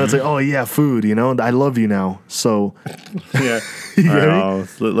 You know, it's like, oh yeah, food. You know, I love you now. So Yeah. You All get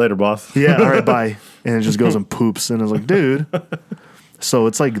right, later, boss. yeah, all right, bye. And it just goes and poops. And I was like, dude. So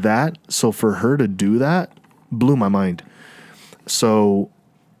it's like that. So for her to do that blew my mind. So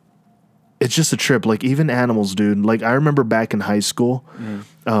it's just a trip. Like, even animals, dude. Like, I remember back in high school,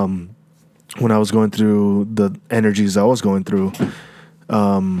 when I was going through the energies I was going through,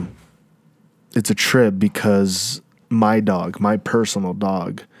 it's a trip because my dog, my personal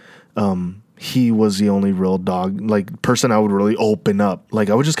dog, he was the only real dog, like, person I would really open up. Like,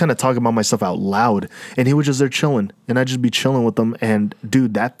 I would just kind of talk about myself out loud, and he was just there chilling, and I'd just be chilling with him. And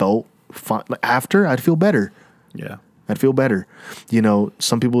dude, that felt fun. Like, after, I'd feel better. Yeah. I'd feel better. You know,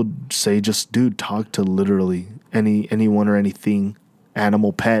 some people say just, dude, talk to literally anyone or anything,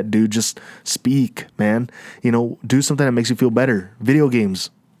 animal, pet, dude, just speak, man. You know, do something that makes you feel better. Video games.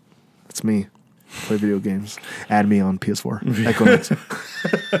 That's me. Play video games. Add me on PS4. Echo.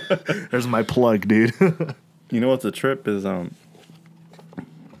 There's my plug, dude. You know what the trip is? I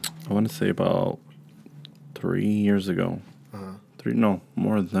want to say about 3 years ago.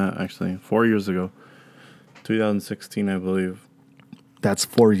 More than that, actually. 4 years ago. 2016, I believe. That's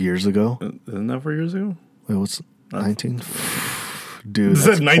 4 years ago. Isn't that 4 years ago? Wait, what's 19? Dude, Is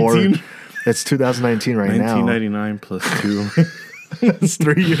that's that 19? It's 2019 right now. 1999 plus 2. It's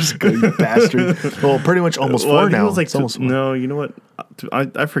 3 years ago, you bastard. Well, pretty much almost Well, I four think now. It was like it's almost 4. no, you know what?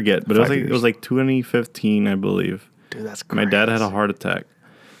 I forget, but it was 5 like years. 2015, I believe. Dude, that's My crazy. dad had a heart attack,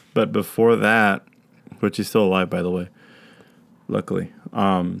 but before that, which he's still alive, by the way, luckily,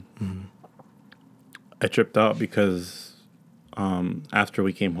 I tripped out because after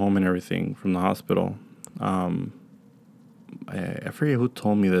we came home and everything from the hospital, I forget who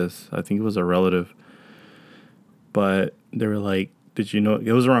told me this. I think it was a relative, but they were like, "Did you know?"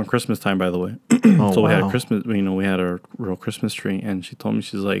 It was around Christmas time, by the way. Oh, So we had wow. Christmas. We had a real Christmas tree, and she told me,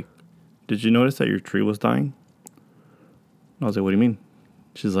 she's like, "Did you notice that your tree was dying?" I was like, "What do you mean?"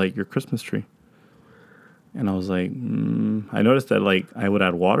 She's like, "Your Christmas tree." And I was like, I noticed that like I would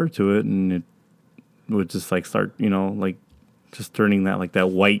add water to it, and it would just like start, like just turning that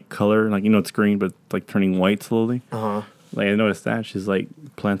white color, like it's green, but like turning white slowly. Like I noticed that. She's like,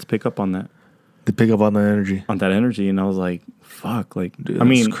 plants pick up on that. They pick up on the energy. On that energy, and I was like, "Fuck!" Like, Dude, I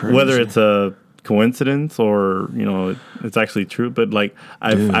mean, that's crazy. whether it's a coincidence or it's actually true, but like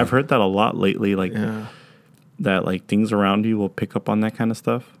Dude. I've heard that a lot lately. Like Yeah. that, like things around you will pick up on that kind of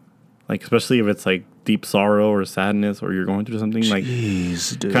stuff. Like especially if it's like deep sorrow or sadness, or you're going through something. Like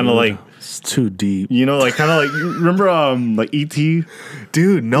Jeez, dude. kinda like- it's too deep. like kind of like you remember like E.T.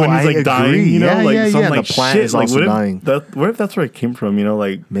 Dude, no, when he's I like agree. dying, yeah, like yeah, something yeah. like The plant shit, is like also what if dying. what if that's where it came from?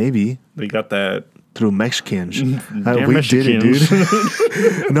 Like Maybe they got that. through Mexicans. Damn We did it, Mexicans.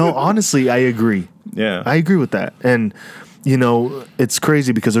 dude. No, honestly, I agree. Yeah, I agree with that. And, it's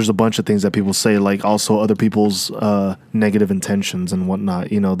crazy because there's a bunch of things that people say, like also other people's negative intentions and whatnot,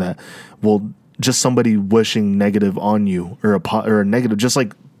 that will just somebody wishing negative on you or a negative, just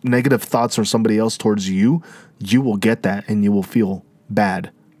like negative thoughts from somebody else towards you, you will get that and you will feel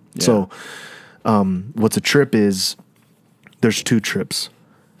bad. Yeah. So what's a trip is there's 2 trips.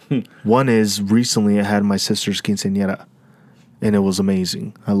 One is recently I had my sister's quinceañera and it was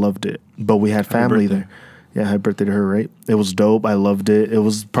amazing. I loved it. But we had family birthday. there. Yeah, happy birthday to her, right? It was dope. I loved it. It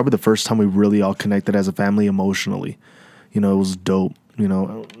was probably the first time we really all connected as a family emotionally. It was dope.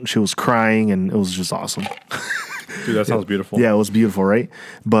 She was crying and it was just awesome. dude, that sounds beautiful. Yeah, it was beautiful, right?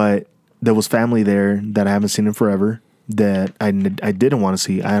 But there was family there that I haven't seen in forever that I didn't want to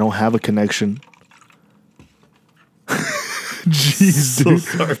see. I don't have a connection. Jeez, dude.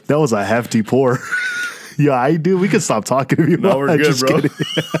 sorry. That was a hefty pour. Yeah, I do. We can stop talking if you No, want. we're I'm good, just bro. kidding.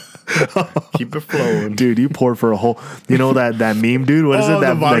 Keep it flowing. Dude, you pour for a whole. You know that meme, dude. What is Oh, it? the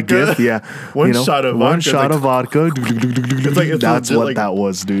That vodka? gift? Yeah. One shot of one vodka, shot like- of vodka. it's That's legit what like- that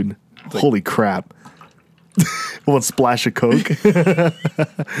was, dude. Holy crap! One splash of Coke.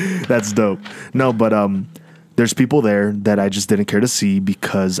 That's dope. No, but there's people there that I just didn't care to see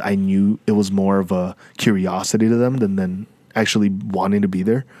because I knew it was more of a curiosity to them than actually wanting to be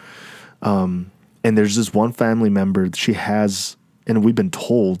there. And there's this one family member that she has, and we've been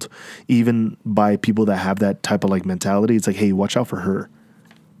told, even by people that have that type of like mentality, it's like, hey, watch out for her.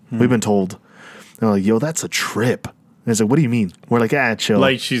 We've been told. They're like, yo, that's a trip. And it's like, what do you mean? We're like, chill.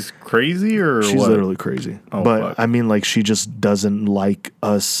 Like she's crazy or She's what? literally crazy. Oh, but fuck. I mean, like, she just doesn't like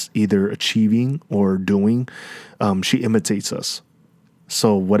us either achieving or doing. She imitates us.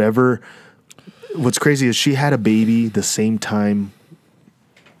 So what's crazy is she had a baby the same time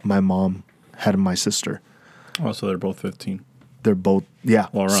my mom had my sister. Oh, so they're both 15. They're both, yeah.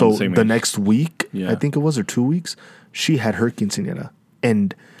 Well, around so the same the age. next week, Yeah. I think it was, or 2 weeks, she had her quinceañera.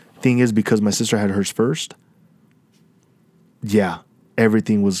 And thing is, because my sister had hers first, yeah,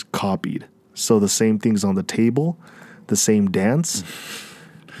 everything was copied. So the same things on the table, the same dance.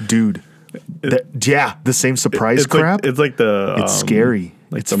 Dude, the same surprise It's crap. Like, it's like the It's scary.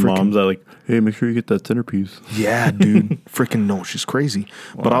 Like It's the freaking- moms that are like, hey, make sure you get that centerpiece. Yeah, dude. Freaking no, she's crazy.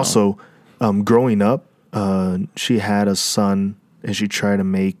 But Wow. also, growing up, she had a son and she tried to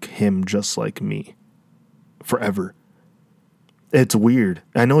make him just like me forever. It's weird.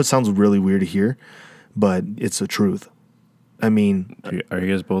 I know it sounds really weird to hear, but it's the truth. I mean, Are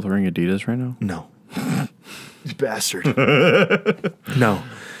you guys both wearing Adidas right now? no. You bastard. No.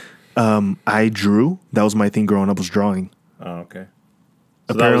 I drew. That was my thing growing up, was drawing. Oh, okay.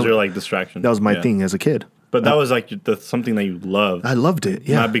 So that was Apparently- your like distraction. That was my Yeah. thing as a kid. But that was like something that you loved. I loved it.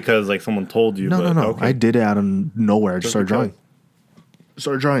 Yeah. Not because like someone told you. No, but, no. Okay. I did it out of nowhere. I just started because. drawing.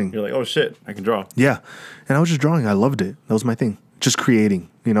 Started drawing. You're like, oh shit, I can draw. Yeah. And I was just drawing. I loved it. That was my thing. Just creating.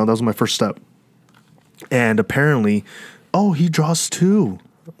 That was my first step. And apparently, he draws too.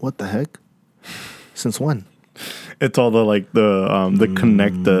 What the heck? Since when? It's all the like the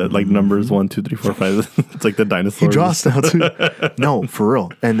connect the like numbers 1, 2, 3, 4, 5. It's like the He dinosaurs. draws now too. No, for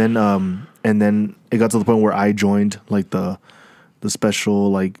real. And then it got to the point where I joined like the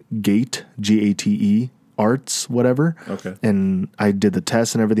special like GATE, GATE arts, whatever. Okay. And I did the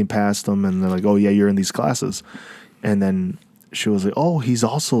test and everything, passed them, and they're like, "Oh yeah, you're in these classes." And then she was like, "Oh, he's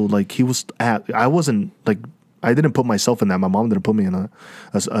also like he was at." I wasn't like I didn't put myself in that. My mom didn't put me in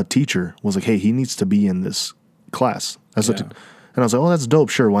a teacher was like, "Hey, he needs to be in this class." And I was like, "Oh, that's dope.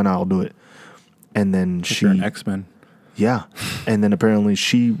 Sure, why not? I'll do it." And then You're an X-Men. yeah, and then apparently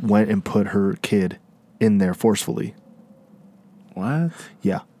she went and put her kid in there forcefully. What?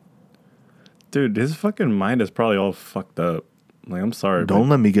 Yeah. Dude, his fucking mind is probably all fucked up. Like, I'm sorry. Don't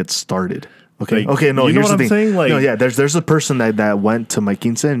let me get started. Okay. Like, Okay. No, you know here's what the I'm thing. saying? Like, no, yeah. There's a person that went to my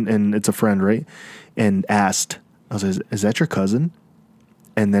quince and it's a friend, right? And asked, I was like, "Is that your cousin?"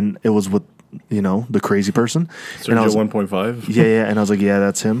 And then it was with the crazy person. And I Sergio was 1.5. yeah. And I was like, "Yeah,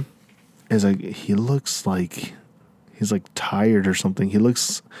 that's him." And he's like, he looks like he's like tired or something. He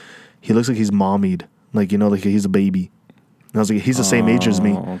looks like he's mommied, like like he's a baby. And I was like, he's the same age as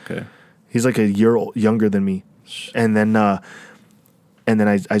me. Okay. He's like a year younger than me. And then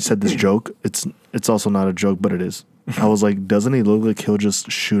I said this joke. It's also not a joke, but it is. I was like, doesn't he look like he'll just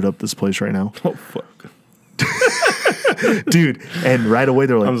shoot up this place right now? Oh, fuck. Dude. And right away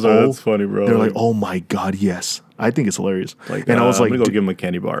they're like, I'm sorry, that's funny, bro. They're like, "Oh my God, yes." I think it's hilarious. Like, and I was like, I'm gonna go give him a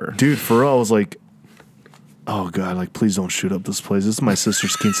candy bar. dude, for real, I was like, oh God, like please don't shoot up this place. This is my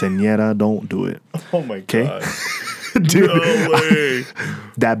sister's quinceañera. Don't do it. Oh my God. Dude. No way.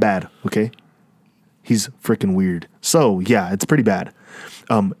 That bad, okay? He's freaking weird. So yeah, it's pretty bad.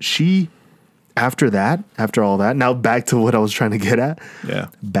 She after all that, now back to what I was trying to get at. Yeah.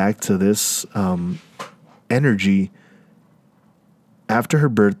 Back to this energy. After her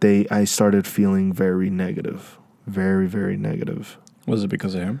birthday, I started feeling very negative. Very, very negative. Was it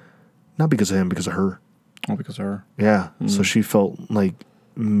because of him? Not because of him, because of her. Oh, because of her. Yeah. So she felt like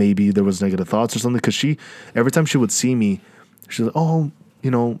maybe there was negative thoughts or something. Because every time she would see me, she's like, "Oh,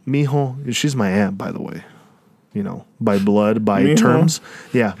 mijo." She's my aunt, by the way. By blood, by Mijo? terms.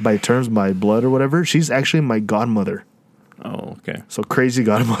 Yeah, by terms, by blood or whatever. She's actually my godmother. Oh, okay. So crazy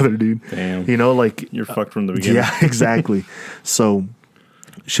godmother, dude. Damn. Like You're fucked from the beginning. yeah, exactly. So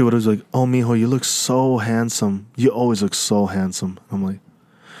she would always like, "Oh, mijo, you look so handsome. You always look so handsome." I'm like,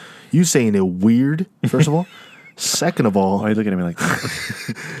 you saying it weird, first of all. Second of all, Why are you looking at me like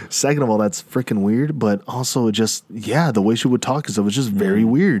that? second of all, that's freaking weird. But also just, the way she would talk is it was just very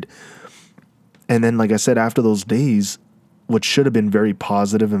weird. And then, like I said, after those days, what should have been very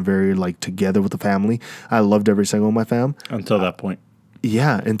positive and very like together with the family, I loved every single one of my fam. Until that point.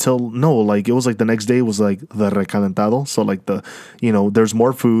 Yeah, it was like the next day was like the recalentado. So like there's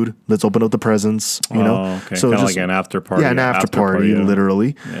more food. Let's open up the presents, Okay. So Kind of just, like an after party. yeah, an after party, yeah.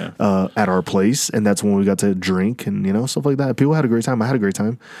 literally, Yeah. at our place. And that's when we got to drink and, stuff like that. People had a great time. I had a great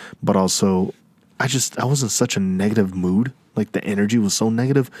time. But also, I was in such a negative mood. Like the energy was so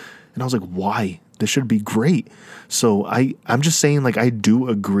negative. And I was like, why? This should be great. So I'm just saying, like, I do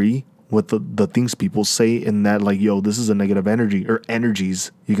agree with the things people say in that, like, yo, this is a negative energy or energies,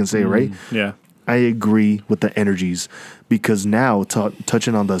 you can say, right? Yeah. I agree with the energies because now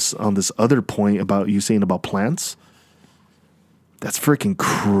touching on this other point about you saying about plants, that's freaking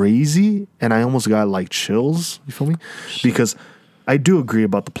crazy. And I almost got like chills. You feel me? Because I do agree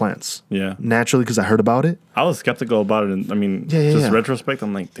about the plants. Yeah. Naturally, because I heard about it. I was skeptical about it. And I mean, retrospect,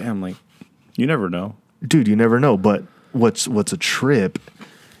 I'm like, damn, like, you never know. Dude, you never know. But what's a trip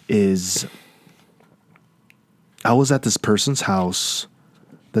is I was at this person's house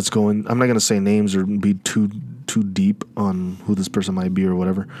that's going, I'm not going to say names or be too deep on who this person might be or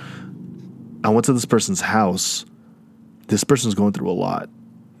whatever. I went to this person's house. This person's going through a lot.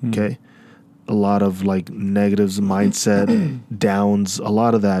 Okay. A lot of like negatives, mindset, downs, a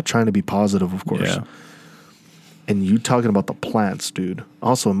lot of that, trying to be positive, of course. Yeah. And you talking about the plants, dude.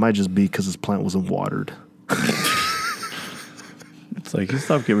 Also, it might just be because this plant wasn't watered. It's like, you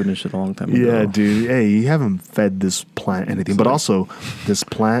stopped giving this shit a long time ago. Yeah, dude. Hey, you haven't fed this plant anything. But also, this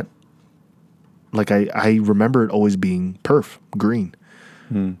plant, like I remember it always being green.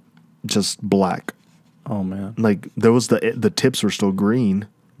 Just black. Oh, man. Like there was the tips were still green,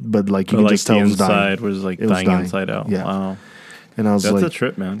 but like you can like just tell the it was dying. inside was like dying inside out. Yeah. Wow. And I was That's like, a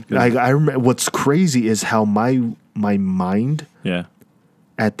trip, man. I remember what's crazy is how my mind Yeah.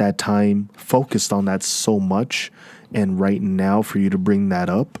 at that time focused on that so much. And right now, for you to bring that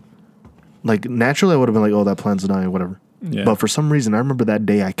up, like naturally, I would have been like, "Oh, that plant's dying," whatever. Yeah. But for some reason, I remember that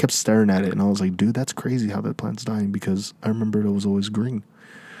day I kept staring at it, and I was like, "Dude, that's crazy how that plant's dying," because I remember it was always green.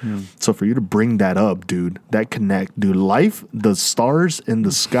 So for you to bring that up, dude, that connect, dude, life, the stars in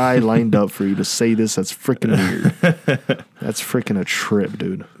the sky lined up for you to say this. That's freaking weird. That's freaking a trip,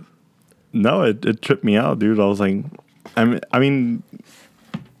 dude. No, it tripped me out, dude. I was like, I mean,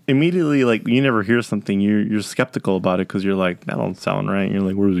 immediately, like, you never hear something, you're skeptical about it because you're like, that don't sound right. And you're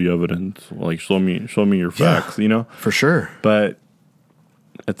like, where's the evidence? Like, show me your facts, you know? For sure. But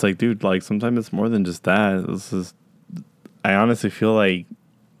it's like, dude, like, sometimes it's more than just that. I honestly feel like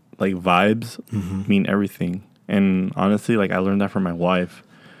vibes mean everything. And honestly, like, I learned that from my wife.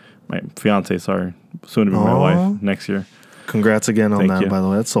 My fiance, sorry. Soon to be my wife next year. Congrats again on Thank that, you. by the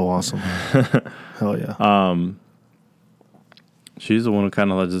way. That's so awesome. Hell yeah. She's the one who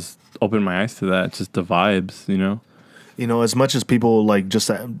kind of just opened my eyes to that, just the vibes, you know? You know, as much as people like just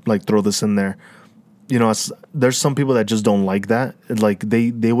like throw this in there, you know, there's some people that just don't like that. Like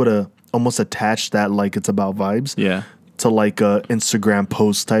they would almost attach that like it's about vibes. Yeah. To like a Instagram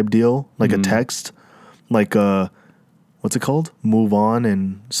post type deal, like a text, like what's it called? Move on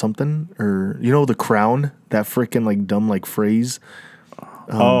and something, or you know, The Crown, that freaking like dumb like phrase.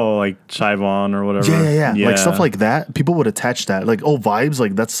 Like chive on or whatever. Yeah. Like stuff like that. People would attach that. Like, oh, vibes,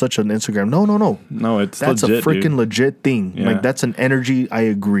 like that's such an Instagram. No. No, it's that's legit, a freaking dude. legit thing. Yeah. Like that's an energy. I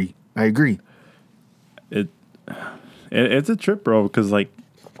agree. It's a trip, bro, because like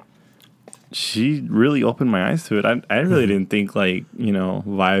she really opened my eyes to it. I really didn't think like, you know,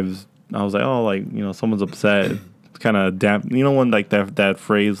 vibes. I was like, oh, like, you know, someone's upset. It's kind of damp. You know, when like that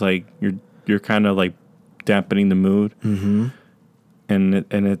phrase, like you're kind of like dampening the mood. Mm-hmm. And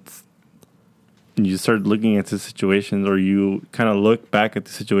it's, you start looking at the situations, or you kind of look back at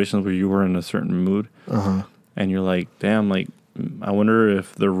the situations where you were in a certain mood, and you're like, damn, like, I wonder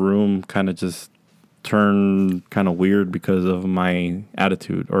if the room kind of just turned kind of weird because of my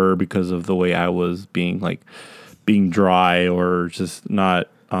attitude, or because of the way I was being dry, or just not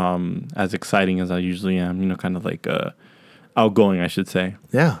as exciting as I usually am, you know, kind of like outgoing, I should say.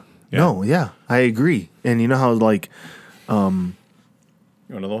 Yeah. No, yeah. I agree. And you know how like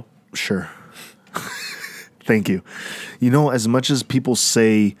You want to know? Sure. Thank you. You know, as much as people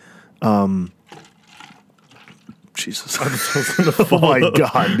say, Jesus. Oh my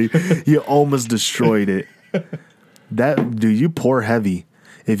God, dude. You almost destroyed it. Dude, you pour heavy.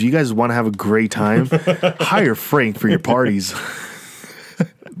 If you guys want to have a great time, hire Frank for your parties.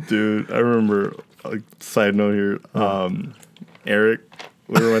 Dude, I remember, side note here, Eric,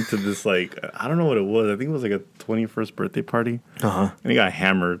 we went to this, like, I don't know what it was. I think it was like a 21st birthday party. And he got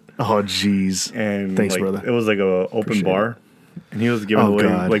hammered. Oh, jeez. And thanks, like, brother. It was like a open bar. And he was giving away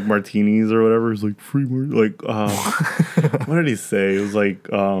God. like martinis or whatever. He's like, free like, what did he say? It was like,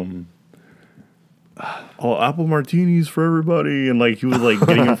 apple martinis for everybody. And like, he was like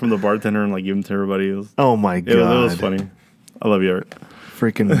getting them from the bartender and like giving them to everybody. Oh my God. It was funny. I love you, Eric.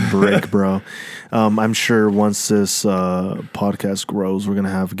 Freaking break, bro. I'm sure once this podcast grows, we're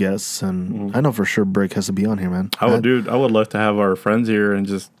gonna have guests, and I know for sure Brick has to be on here, man. I would love to have our friends here and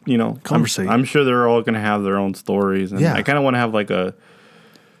just, you know, conversate. I'm sure they're all gonna have their own stories, and Yeah. I kind of want to have like a,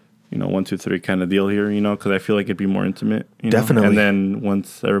 you know, 1, 2, 3 kind of deal here, you know, because I feel like it'd be more intimate. You know? Definitely. And then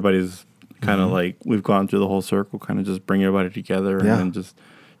once everybody's kind of like, we've gone through the whole circle, kind of just bring everybody together, and then just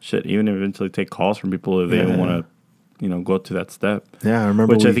even eventually take calls from people if they want to, you know, go to that step. Yeah, I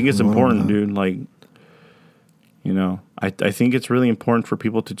remember. Which I think is important, dude. Like, you know, I think it's really important for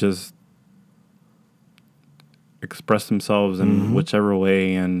people to just express themselves in whichever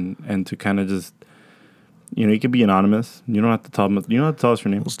way, and to kind of just, you know, you could be anonymous. You don't have to tell them. You don't have to tell us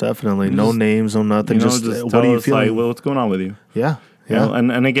your name. Most definitely. No names, no nothing. You know, just just what tell are you us, feeling? like, well, what's going on with you? Yeah. You know,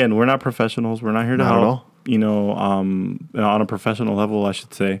 and again, we're not professionals. We're not here to Not at help. all. You know, on a professional level, I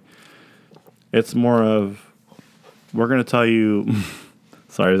should say. It's more of, we're going to tell you.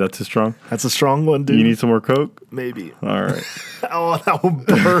 Sorry, is that too strong? That's a strong one, dude. You need some more Coke? Maybe. All right. Oh, that will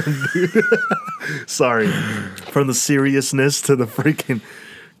burn, dude. Sorry. From the seriousness to the freaking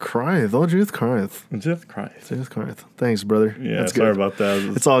crieth. Oh, Judith crieth. Just Christ. Judith crieth. Thanks, brother. Yeah, That's sorry good. about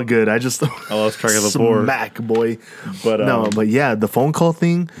that. It's all good. I just lost track of the board. Smack, boy. But no, but yeah, the phone call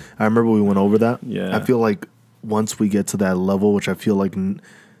thing, I remember we went over that. Yeah. I feel like once we get to that level, which I feel like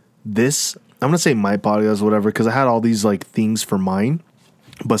this, I'm going to say my podcast, whatever, because I had all these like things for mine.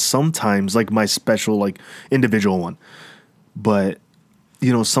 But sometimes, like my special, like individual one. But,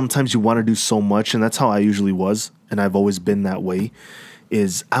 you know, sometimes you want to do so much, and that's how I usually was, and I've always been that way,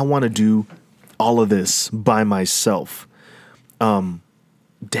 is I want to do all of this by myself. Damn,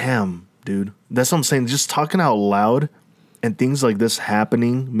 dude. That's what I'm saying. Just talking out loud and things like this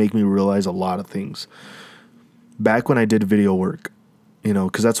happening make me realize a lot of things. Back when I did video work, you know,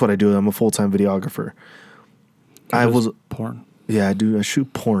 because that's what I do. I'm a full-time videographer. I was porn. Yeah, I do. I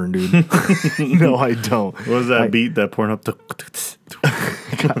shoot porn, dude. No, I don't. What was that beat that porn up to?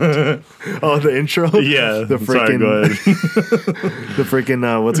 Oh, the intro? Yeah. The freaking, sorry, go ahead. the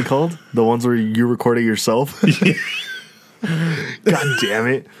freaking, what's it called? The ones where you record it yourself? God damn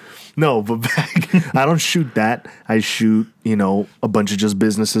it. No, but back, I don't shoot that. I shoot, a bunch of just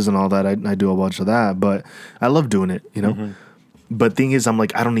businesses and all that. I do a bunch of that, but I love doing it, Mm-hmm. But thing is, I'm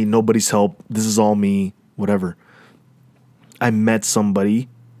like, I don't need nobody's help. This is all me, whatever. I met somebody,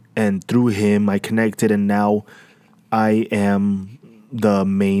 and through him, I connected, and now I am the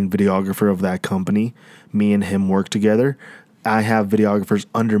main videographer of that company. Me and him work together. I have videographers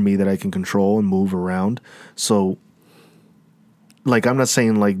under me that I can control and move around. So, like, I'm not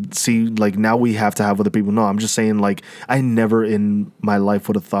saying, like, see, like, now we have to have other people. No, I'm just saying, like, I never in my life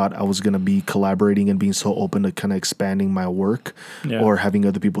would have thought I was going to be collaborating and being so open to kind of expanding my work or having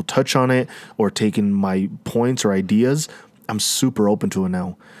other people touch on it or taking my points or ideas. I'm super open to it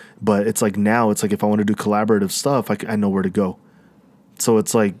now. But it's like now, it's like if I want to do collaborative stuff, I know where to go. So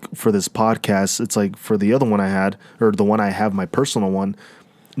it's like for this podcast, it's like for the other one I had, or the one I have, my personal one,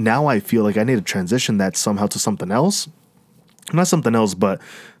 now I feel like I need to transition that somehow to something else. Not something else, but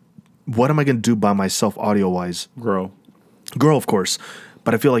what am I going to do by myself audio-wise? Grow, of course.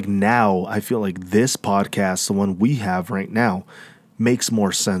 But I feel like this podcast, the one we have right now, makes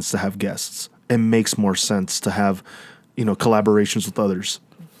more sense to have guests. It makes more sense to have, collaborations with others.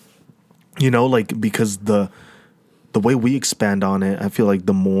 Like because the way we expand on it, I feel like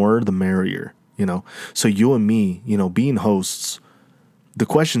the more, the merrier, So you and me, being hosts, the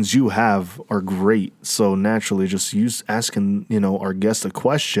questions you have are great. So naturally, just asking, our guest a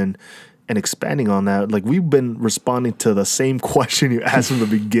question and expanding on that. Like we've been responding to the same question you asked from the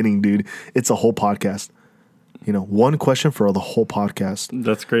beginning, dude. It's a whole podcast. One question for the whole podcast.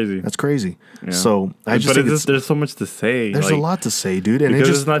 That's crazy. That's crazy. Yeah. So I just think there's so much to say. There's a lot to say, dude. And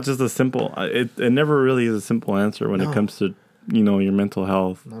because it's not just a simple. It never really is a simple answer when it comes to your mental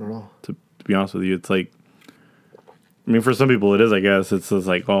health. Not at all. To be honest with you, it's like. I mean, for some people it is, I guess. It's just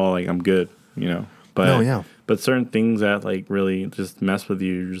like, oh, like, I'm good, But But certain things that, like, really just mess with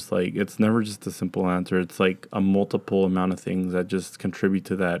you, you're just like, it's never just a simple answer. It's like a multiple amount of things that just contribute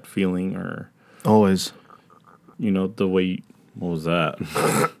to that feeling or... Always. The way... What was that?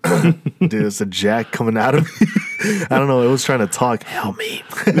 Dude, it's a jack coming out of me. I don't know. It was trying to talk. Help me.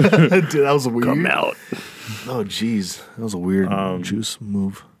 Dude, that was weird. Come out. Oh, jeez. That was a weird juice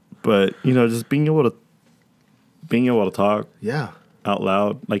move. But, just being able to talk out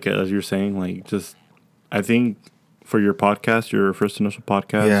loud, like as you're saying, like just I think for your podcast, your first initial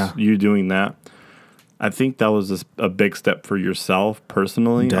podcast, you doing that, I think that was a big step for yourself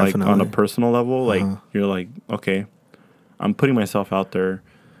personally, Definitely. like on a personal level. Like you're like, okay, I'm putting myself out there,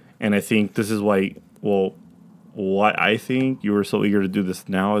 and I think this is why. Well, why I think you were so eager to do this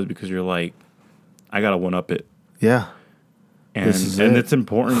now is because you're like, I gotta one up it. Yeah. And it's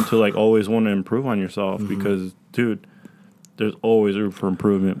important to like always want to improve on yourself because, dude, there's always room for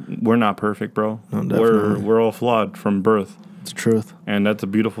improvement. We're not perfect, bro. No, definitely. We're all flawed from birth. It's the truth. And that's a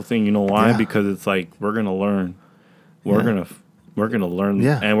beautiful thing. You know why? Yeah. Because it's like we're gonna learn. We're gonna learn.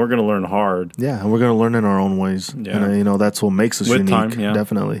 Yeah. And we're gonna learn hard. Yeah, and we're gonna learn in our own ways. Yeah. And that's what makes us With unique. time, yeah.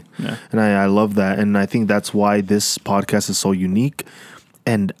 Definitely. Yeah. And I love that, and I think that's why this podcast is so unique.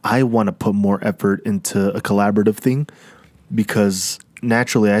 And I want to put more effort into a collaborative thing because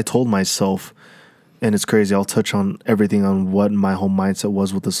naturally I told myself, and it's crazy, I'll touch on everything on what my whole mindset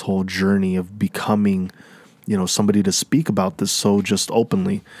was with this whole journey of becoming, somebody to speak about this so just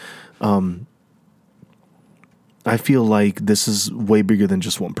openly. I feel like this is way bigger than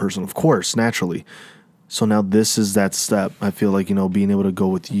just one person, of course, naturally. So now this is that step. I feel like, being able to go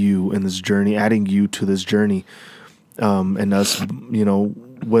with you in this journey, adding you to this journey, and us,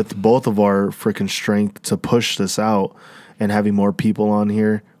 with both of our freaking strength to push this out and having more people on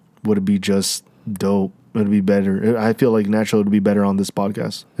here would be just dope. It'd be better. I feel like naturally it would be better on this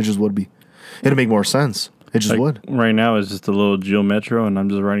podcast. It just would be. It'd make more sense. It just would. Right now it's just a little Geo Metro and I'm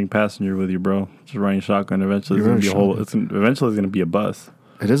just riding passenger with you, bro. Just riding shotgun. Eventually it's gonna be a bus.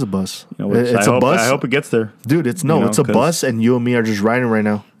 It is a bus. It's a bus. I hope it gets there. Dude, it's a bus and you and me are just riding right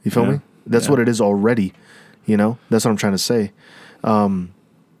now. You feel me? That's what it is already. That's what I'm trying to say.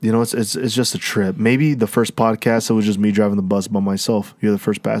 It's just a trip. Maybe the first podcast, it was just me driving the bus by myself. You're the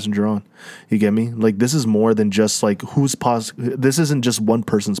first passenger on. You get me? Like, this is more than just like this isn't just one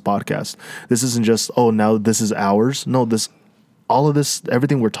person's podcast. This isn't just, now this is ours. No, all of this,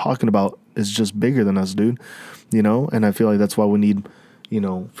 everything we're talking about is just bigger than us, dude. And I feel like that's why we need,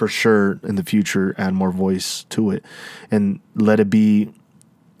 for sure in the future, add more voice to it and let it be.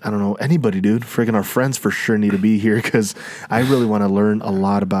 I don't know, anybody, dude. Freaking our friends for sure need to be here because I really want to learn a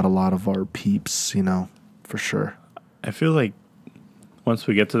lot about a lot of our peeps, for sure. I feel like once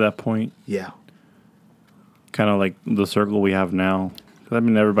we get to that point, yeah, kind of like the circle we have now, I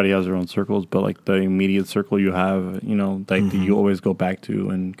mean, everybody has their own circles, but like the immediate circle you have, you know, like that you always go back to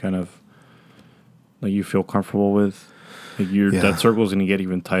and kind of like you feel comfortable with. Like that circle is going to get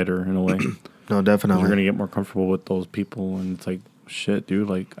even tighter in a way. No, definitely. You're going to get more comfortable with those people, and it's like, shit, dude.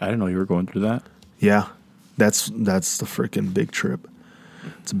 Like, I didn't know you were going through that. Yeah, that's the freaking big trip.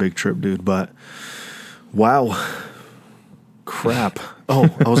 It's a big trip, dude. But wow, crap.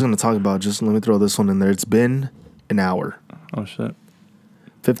 Oh, I was going to talk about. Just let me throw this one in there. It's been an hour. Oh shit.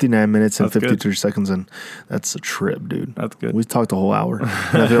 59 minutes and 53 seconds in. That's a trip, dude. That's good. We talked a whole hour.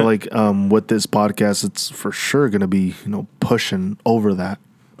 And I feel like with this podcast, it's for sure going to be, pushing over that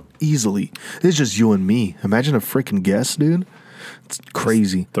easily. It's just you and me. Imagine a freaking guest, dude. It's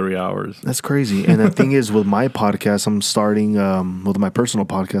crazy. 3 hours. That's crazy. And the thing is, with my podcast, I'm starting, with my personal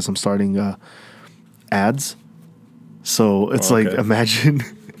podcast, I'm starting ads. So it's like, imagine...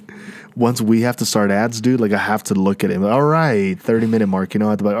 Once we have to start ads, dude, like I have to look at it. All right, 30-minute mark, I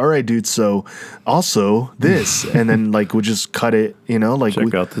have to be like, all right, dude, so also this. And then like we'll just cut it, like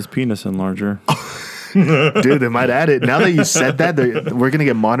check out this penis enlarger. Dude, they might add it. Now that you said that, we're going to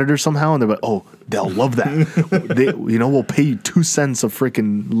get monitored somehow. And they're like, oh, they'll love that. We'll pay you 2 cents a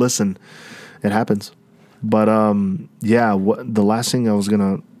freaking listen. It happens. But the last thing I was going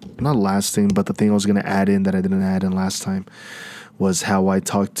to, not last thing, but the thing I was going to add in that I didn't add in last time was how I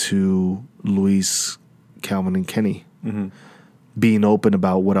talked to Luis, Calvin, and Kenny, being open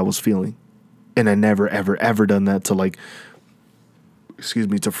about what I was feeling. And I never, ever, ever done that to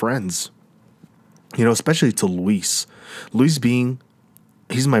to friends. Especially to Luis. Luis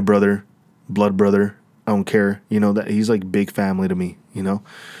he's my brother, blood brother. I don't care. That he's like big family to me,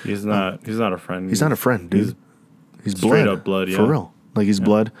 He's not a friend. He's not a friend, dude. He's straight blood. Up blood, yeah. For real. Like he's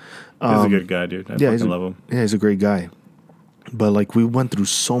blood. He's a good guy, dude. I fucking love him. Yeah, he's a great guy. But like we went through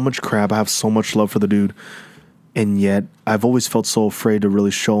so much crap. I have so much love for the dude. And yet I've always felt so afraid to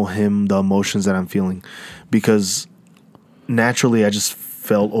really show him the emotions that I'm feeling. Because naturally I just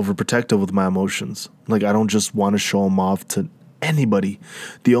felt overprotective with my emotions. Like I don't just want to show them off to anybody.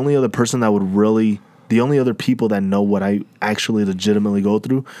 The only other people that know what I actually legitimately go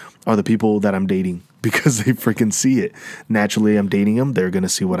through are the people that I'm dating. Because they freaking see it. Naturally I'm dating them. They're going to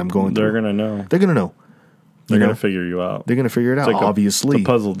see what I'm going through. They're going to know. They're going to know. They're going to figure you out. They're going to figure it out, obviously. It's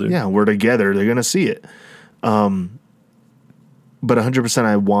a puzzle, dude. Yeah, we're together. They're going to see it. But 100%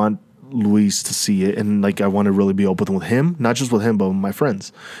 I want Luis to see it. And, I want to really be open with him. Not just with him, but with my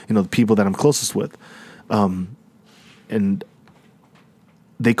friends. The people that I'm closest with. And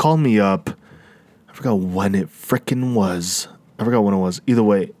they called me up. I forgot when it freaking was. Either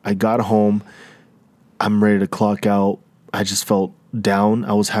way, I got home. I'm ready to clock out. I just felt down.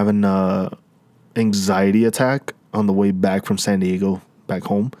 I was having anxiety attack on the way back from San Diego back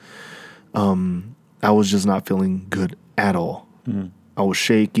home. I was just not feeling good at all. I was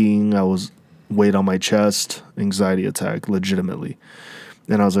shaking. I was weight on my chest. Anxiety attack, legitimately.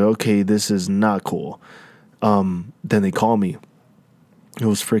 And I was like, okay, this is not cool. Then they call me. It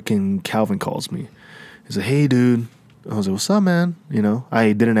was freaking Calvin calls me. He said, hey, dude. I was like, what's up, man?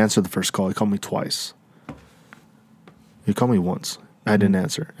 I didn't answer the first call. He called me twice. He called me once. I didn't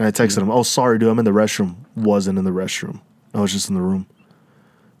answer. And I texted him, oh, sorry, dude, I'm in the restroom. Wasn't in the restroom. I was just in the room.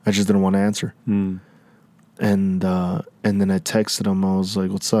 I just didn't want to answer. And then I texted him. I was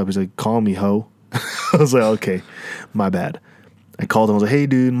like, what's up? He's like, call me, ho. I was like, okay, my bad. I called him. I was like, hey,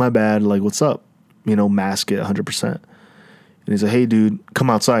 dude, my bad. Like, what's up? Mask it 100%. And he's like, hey, dude,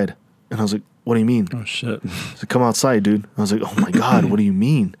 come outside. And I was like, what do you mean? Oh, shit. He's like, come outside, dude. I was like, oh, my God, what do you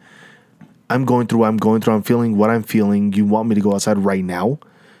mean? I'm going through what I'm going through. I'm feeling what I'm feeling. You want me to go outside right now?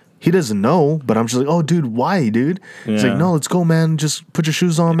 He doesn't know, but I'm just like, oh, dude, why, dude? Yeah. He's like, no, let's go, man. Just put your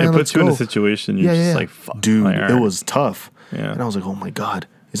shoes on, man. Let's go. It puts you in a situation. You're just like, fuck. Dude, like, right. It was tough. Yeah. And I was like, oh, my God.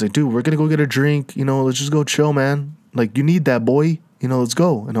 He's like, dude, we're going to go get a drink. Let's just go chill, man. Like, you need that, boy. Let's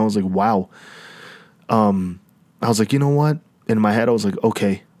go. And I was like, wow. I was like, you know what? In my head, I was like,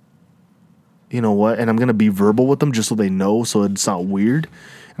 okay. You know what? And I'm going to be verbal with them just so they know, so it's not weird.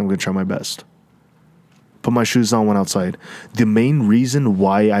 And I'm going to try my best. Put my shoes on, went outside. The main reason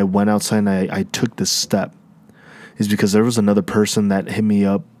why I went outside and I took this step is because there was another person that hit me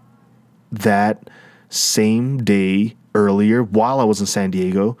up that same day earlier while I was in San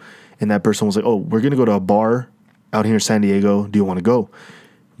Diego. And that person was like, oh, we're going to go to a bar out here in San Diego. Do you want to go?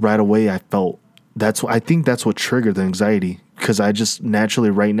 Right away, I felt I think that's what triggered the anxiety. Because I just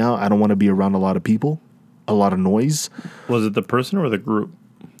naturally right now, I don't want to be around a lot of people, a lot of noise. Was it the person or the group?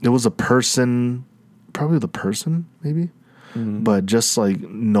 It was a person, probably the person, maybe. But just like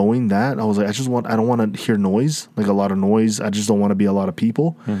knowing that, I was like, I don't want to hear noise, like a lot of noise. I just don't want to be a lot of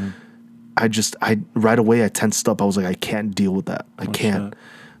people. I right away I tensed up. I was like, I can't deal with that. I can't. Shit.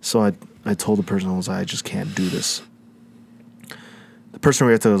 So I told the person, I was like, I just can't do this. The person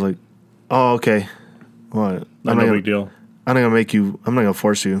reacted, was like, oh, okay. What? No big deal. I'm not gonna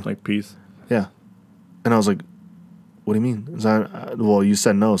force you. Like peace. Yeah. And I was like, what do you mean? Well, you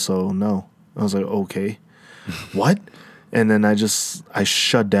said no, so no. I was like, okay. What? And then I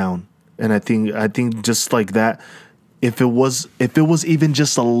shut down. And I think just like that, if it was even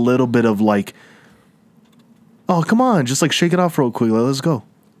just a little bit of like, oh, come on, just like shake it off real quick, let's go,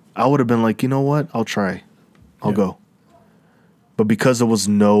 I would have been like, you know what? I'll try. I'll go. But because there was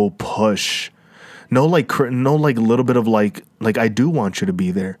no push, no little bit of like I do want you to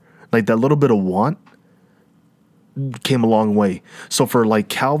be there. Like that little bit of want came a long way. So for like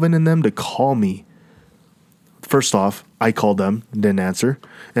Calvin and them to call me, first off, I called them, didn't answer,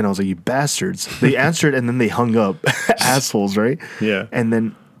 and I was like, you bastards. They answered and then they hung up. Assholes, right? Yeah. And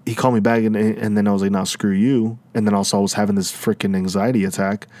then he called me back and then I was like, nah, screw you. And then also I was having this freaking anxiety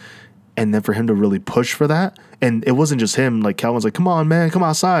attack. And then for him to really push for that, and it wasn't just him, like Calvin's like, come on, man, come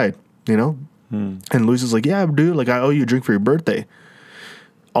outside, you know? And Luis was like, yeah, dude, like I owe you a drink for your birthday.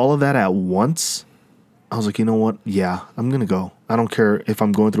 All of that at once, I was like, you know what? Yeah, I'm going to go. I don't care if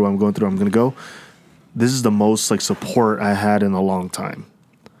I'm going through what I'm going through. I'm going to go. This is the most like support I had in a long time.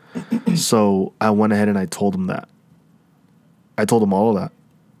 So I went ahead and I told him that. I told him all of that.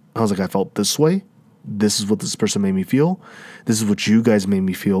 I was like, I felt this way. This is what this person made me feel. This is what you guys made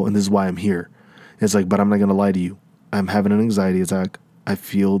me feel. And this is why I'm here. It's like, but I'm not going to lie to you. I'm having an anxiety attack. I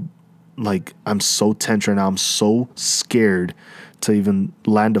feel like I'm so tense right now. I'm so scared to even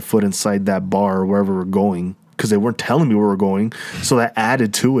land a foot inside that bar or wherever we're going, because they weren't telling me where we're going. So that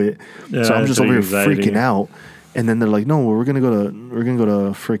added to it. Yeah, so I'm just over here freaking out. And then they're like, no, we're gonna go to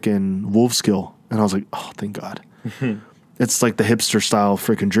freaking Wolfskill. And I was like, oh, thank God. It's like the hipster style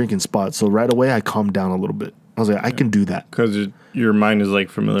freaking drinking spot. So right away I calmed down a little bit. I was like, I can do that. Because your mind is like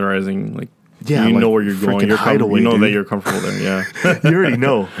familiarizing, like, yeah, you like know where you're going. You're hideaway, you know dude. that you're comfortable there. Yeah, you already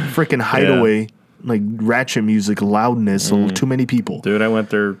know. Freaking hideaway, like ratchet music, loudness, too many people. Dude, I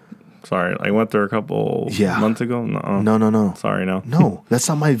went there. Sorry, I went there a couple months ago. No. Sorry, no. No, that's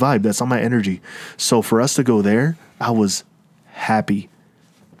not my vibe. That's not my energy. So for us to go there, I was happy,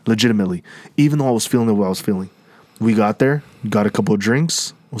 legitimately, even though I was feeling what I was feeling. We got there, got a couple of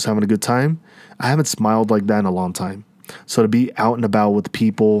drinks, was having a good time. I haven't smiled like that in a long time. So to be out and about with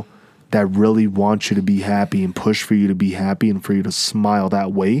people that really want you to be happy and push for you to be happy and for you to smile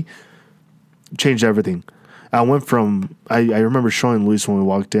that way changed everything. I went from, I remember showing Luis when we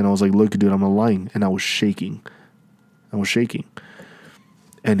walked in, I was like, look, dude, I'm not lying. And I was shaking.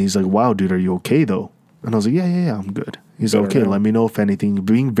 And he's like, wow, dude, are you okay though? And I was like, yeah, I'm good. He's like, okay, let me know if anything.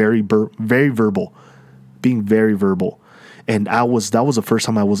 Being very verbal. And that was the first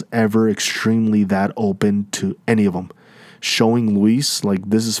time I was ever extremely that open to any of them. Showing Luis, like,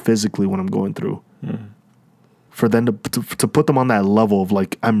 this is physically what I'm going through. For them to put them on that level of,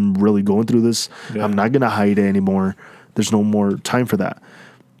 like, I'm really going through this. Yeah. I'm not going to hide it anymore. There's no more time for that.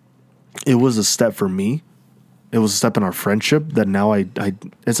 It was a step for me. It was a step in our friendship that now I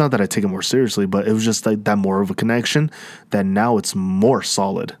it's not that I take it more seriously, but it was just like that more of a connection that now it's more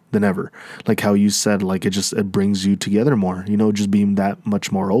solid than ever. Like how you said, like it brings you together more, you know, just being that much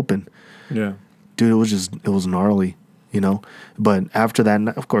more open. Yeah. Dude, it was gnarly, you know, but after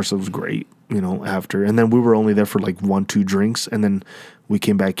that, of course it was great, you know, after, and then we were only there for like 1-2 drinks and then we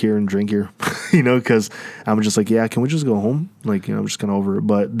came back here and drink here, you know, cause I'm just like, yeah, can we just go home? Like, you know, I'm just kind of over it,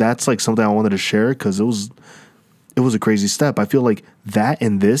 but that's like something I wanted to share. Cause it was a crazy step. I feel like that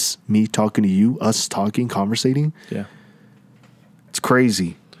and this, me talking to you, us talking, conversating. Yeah. It's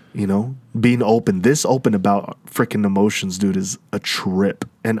crazy, you know? Being this open about freaking emotions, dude, is a trip.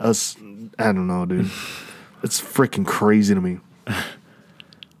 And us, I don't know, dude. It's freaking crazy to me.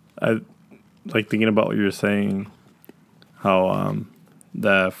 I like thinking about what you're saying, how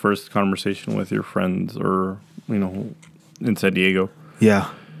the first conversation with your friends or, you know, in San Diego. Yeah.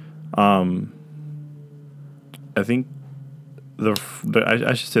 I think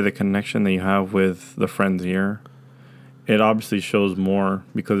I should say the connection that you have with the friends here, it obviously shows more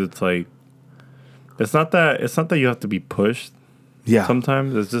because it's like it's not that you have to be pushed. Yeah.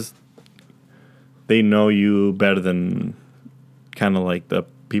 Sometimes it's just they know you better than kind of like the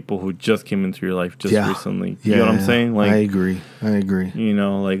people who just came into your life just recently. You know what I'm saying? Like I agree. You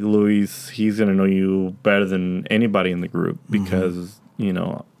know, like Luis, he's gonna know you better than anybody in the group because you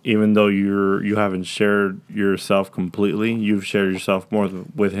know. Even though you haven't shared yourself completely, you've shared yourself more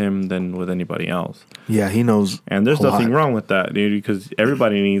with him than with anybody else. Yeah, he knows. And there's nothing wrong with that, dude, because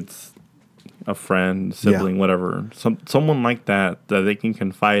everybody needs a friend, sibling, whatever. Someone like that they can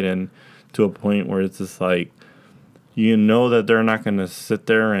confide in to a point where it's just like, you know that they're not going to sit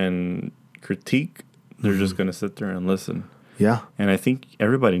there and critique. They're just going to sit there and listen. Yeah. And I think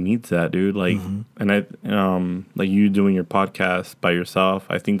everybody needs that, dude. Like, and I, like you doing your podcast by yourself,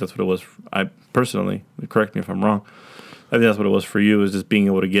 I think that's what it was. I personally, correct me if I'm wrong, I think that's what it was for you, is just being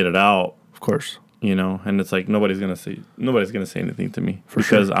able to get it out. Of course. You know, and it's like nobody's gonna say anything to me For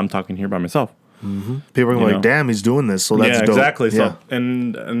I'm talking here by myself. People are gonna be like, "Damn, he's doing this." So that's dope. Exactly. Yeah. So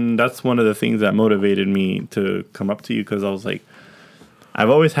and that's one of the things that motivated me to come up to you, because I was like, I've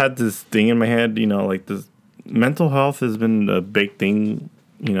always had this thing in my head, you know, like this mental health has been a big thing,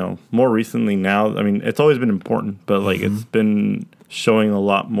 you know, more recently now. I mean, it's always been important, but like it's been showing a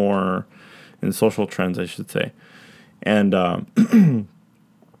lot more in social trends, I should say. And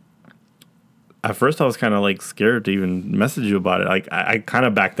at first I was kind of like scared to even message you about it. Like I kind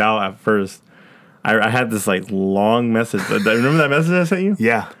of backed out at first. I had this like long message. Remember that message I sent you?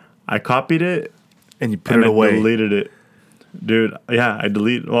 Yeah. I copied it And you put it away. I deleted it. Dude, yeah, I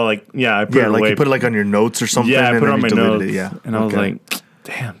deleted. Well, like, yeah, I put it like away. you put it like on your notes or something. Yeah, I put it on my notes. It, yeah. And I was like,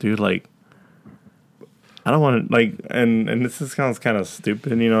 damn, dude, like, I don't want to, like, and this sounds kind of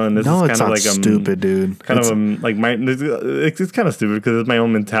stupid, you know, and this is kind of like stupid, dude. Kind of like it's kind of stupid because it's my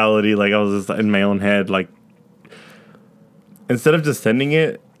own mentality. Like, I was just in my own head, like, instead of just sending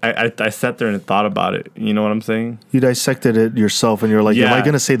it, I sat there and thought about it. You know what I'm saying? You dissected it yourself, and you're like, "Am I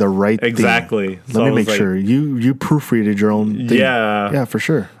going to say the right thing?" Exactly. Let me make sure you proofreaded your own thing. Yeah, for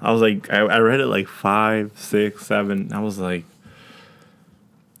sure. I was like, I read it like 5, 6, 7. I was like,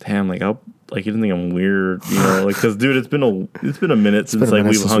 damn, like you didn't think I'm weird, you know? Like, because dude, it's been a minute since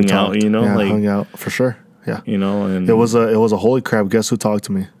we've hung out, you know? Yeah, like hung out for sure. Yeah, you know, and it was a holy crap. Guess who talked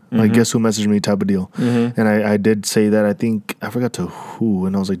to me? Like, guess who messaged me type of deal. And I did say that. I think I forgot to who,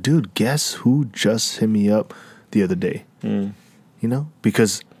 and I was like, dude, guess who just hit me up the other day? You know,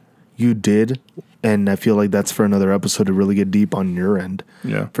 because you did, and I feel like that's for another episode to really get deep on your end.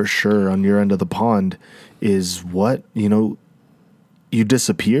 Yeah, for sure. On your end of the pond is what, you know, you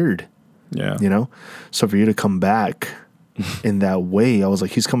disappeared. Yeah, you know, so for you to come back in that way, I was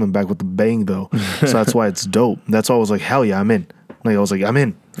like, he's coming back with a bang though. So that's why it's dope. That's why I was like, hell yeah, I'm in. Like, I was like, I'm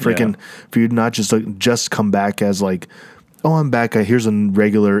in. Freaking, for you to not just come back as like, oh, I'm back. Here's a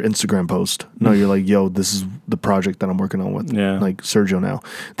regular Instagram post. No, you're like, yo, this is the project that I'm working on with. Yeah. Like, Sergio now.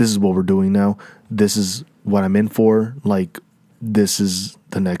 This is what we're doing now. This is what I'm in for. Like, this is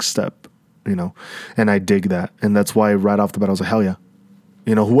the next step, you know? And I dig that. And that's why right off the bat, I was like, hell yeah.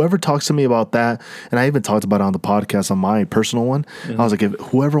 You know, whoever talks to me about that, and I even talked about it on the podcast on my personal one, I was like, if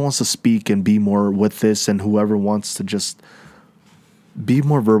whoever wants to speak and be more with this, and whoever wants to just be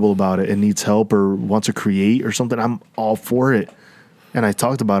more verbal about it and needs help or wants to create or something, I'm all for it. And I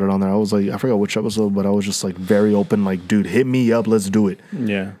talked about it on there. I was like, I forgot which episode, but I was just like very open, like, dude, hit me up, let's do it.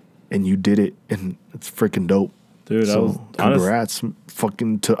 Yeah. And you did it, and it's freaking dope. Dude, so I was congrats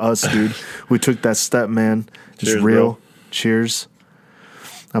fucking to us, dude. We took that step, man. Just Cheers, real. bro. Cheers.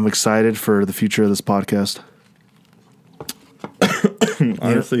 I'm excited for the future of this podcast.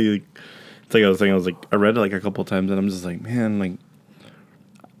 Honestly, it's like I was saying, I read it like a couple of times, and I'm just like, man, like,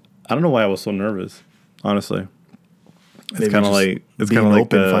 I don't know why I was so nervous. Honestly, it's kind of like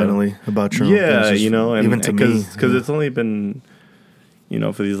open finally about your own things, you know, and even to me, because it's only been, you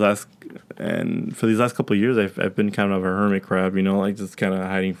know, for these last couple of years, I've been kind of a hermit crab, you know, like just kind of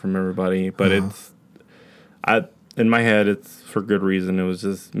hiding from everybody. But in my head, it's for good reason. It was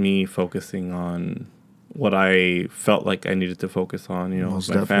just me focusing on what I felt like I needed to focus on, you know, Most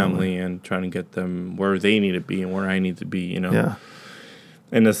my definitely. family, and trying to get them where they need to be and where I need to be, you know. Yeah.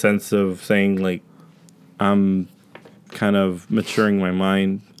 In the sense of saying, like, I'm kind of maturing my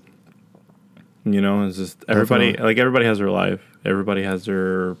mind, you know. It's just everybody has their life. Everybody has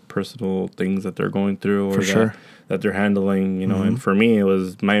their personal things that they're going through or that they're handling, you know. And for me, it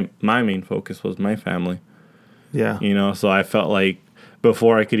was my main focus was my family. Yeah. You know, so I felt like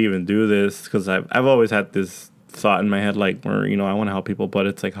before I could even do this, because I've always had this thought in my head, like, where, you know, I want to help people, but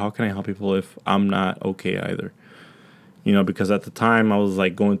it's like, how can I help people if I'm not okay either? You know, because at the time I was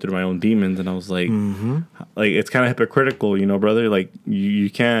like going through my own demons, and I was like, like, it's kind of hypocritical, you know, brother. Like, you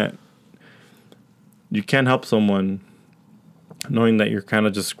can't help someone knowing that you're kind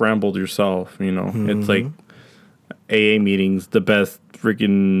of just scrambled yourself, you know. It's like AA meetings, the best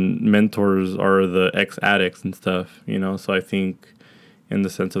freaking mentors are the ex-addicts and stuff, you know. So I think in the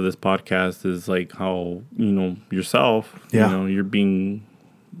sense of this podcast is like how, you know, yourself, you know, you're being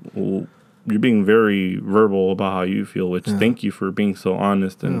very verbal about how you feel, which thank you for being so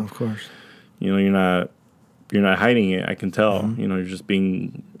honest. And of course, you know, you're not hiding it. I can tell, you know, you're just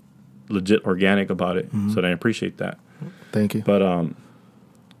being legit organic about it. So I appreciate that. Thank you. But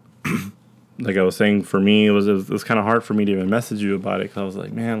like I was saying, for me, it was kind of hard for me to even message you about it because I was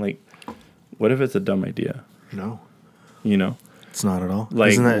like, man, like, what if it's a dumb idea? No, You know, it's not at all.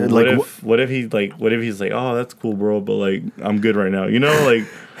 like, Isn't that what if he's like, oh, that's cool, bro, but like, I'm good right now. You know, like,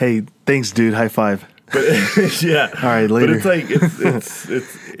 hey, thanks, dude. High five. but yeah. All right, later. But it's like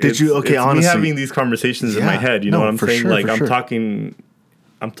it's Did you? Okay, it's honestly, me having these conversations in my head. You know no, what I'm for saying? sure, Like for I'm sure.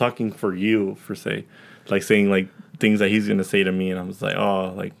 talking for you for say, like saying like things that he's gonna say to me, and I'm just like,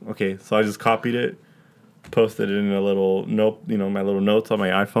 oh, like okay. So I just copied it, posted it in a little note, you know, my little notes on my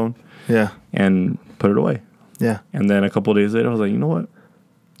iPhone, Yeah, and put it away. yeah, And then a couple of days later, I was like, you know what?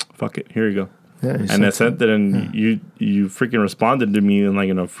 Fuck it, here you go. yeah. You And I said sent it, and you freaking responded to me in like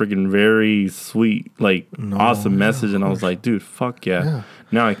in a freaking very sweet, like awesome message, and I was like, dude, fuck yeah. Yeah.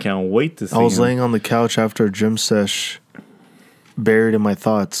 Now I can't wait to see. I was him. laying on the couch after a gym sesh, buried in my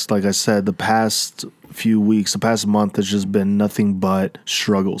thoughts. Like I said, the past few weeks, the past month has just been nothing but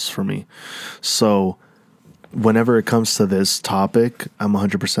struggles for me. So whenever it comes to this topic, I'm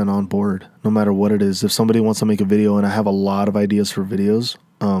 100% on board, no matter what it is. If somebody wants to make a video, and I have a lot of ideas for videos,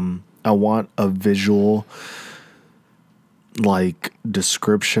 I want a visual like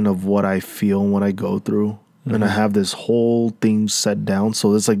description of what I feel and what I go through. And I have this whole thing set down.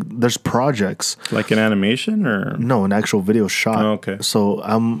 So it's like there's projects. Like an animation or No, an actual video shot. Oh, okay. So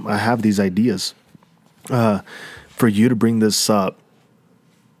I have these ideas. For you to bring this up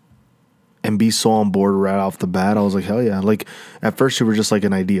and be so on board right off the bat, I was like, hell yeah. Like at first you were just like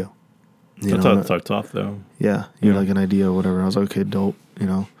an idea. You that's know, how it starts off though. yeah, you're Yeah. like an idea or whatever. I was like, okay, dope, you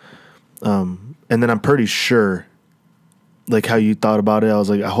know. And then I'm pretty sure, like how you thought about it, I was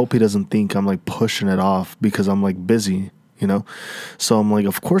like, I hope he doesn't think I'm like pushing it off because I'm like busy, you know. So I'm like,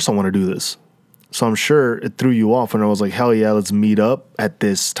 of course I want to do this. So I'm sure it threw you off, and I was like, hell yeah, let's meet up at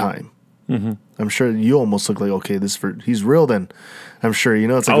this time. Mm-hmm. I'm sure you almost look like, okay, he's real then. I'm sure, you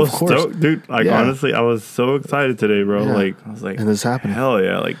know, it's like, I was of course. stoked, dude. Like Yeah. honestly, I was so excited today, bro. Yeah. Like I was like, And this happened. hell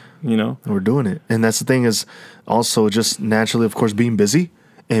yeah, like you know. And we're doing it. And that's the thing is also just naturally, of course, being busy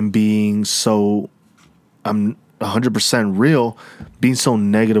and being so, I'm 100% real, being so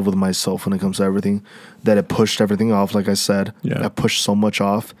negative with myself when it comes to everything that it pushed everything off. Like I said, Yeah. I pushed so much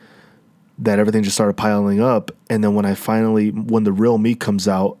off that everything just started piling up. And then when the real me comes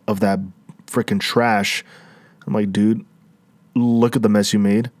out of that freaking trash, I'm like, dude, look at the mess you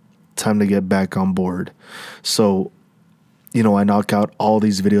made. Time to get back on board. So, you know, I knock out all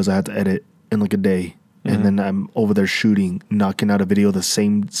these videos I had to edit in like a day. And then I'm over there shooting, knocking out a video the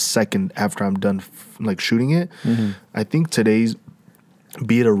same second after I'm done like shooting it. I think today's,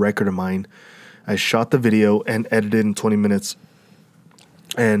 be it a record of mine, I shot the video and edited in 20 minutes.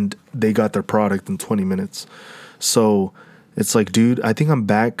 And they got their product in 20 minutes. So it's like, dude, I think I'm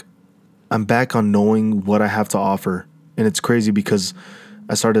back on knowing what I have to offer. And it's crazy because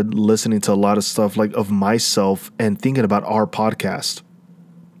I started listening to a lot of stuff like of myself and thinking about our podcast.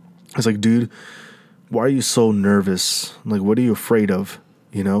 It's like, dude, why are you so nervous? Like, what are you afraid of?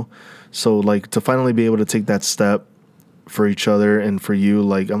 You know? So like to finally be able to take that step for each other and for you,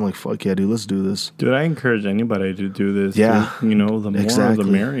 like, I'm like, fuck yeah, dude, let's do this. Dude, I encourage anybody to do this. Yeah. dude. You know, the more Exactly.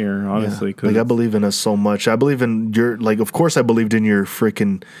 the merrier, honestly. Yeah. 'cause Like I believe in us so much. I believe in your, like, of course I believed in your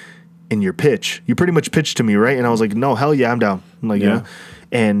pitch. You pretty much pitched to me, right? And I was like, no, hell yeah, I'm down. I'm like, Yeah. yeah.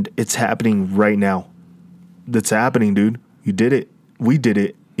 And it's happening right now. That's happening, dude. You did it. We did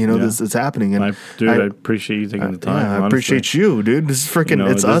it. You know, Yeah. it's happening. And I appreciate you taking the time. yeah, I honestly. appreciate you, dude. This is freaking, You know,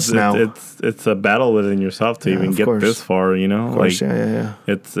 it's us now. It's a battle within yourself to Yeah, even of get course. this far. You know, of course, like yeah.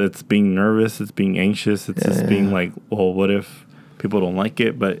 it's being nervous, it's being anxious, it's just being yeah. like, well, what if people don't like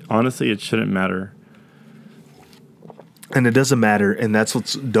it? But honestly, it shouldn't matter. And it doesn't matter. And that's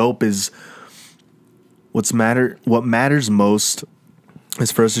what's dope is what matters most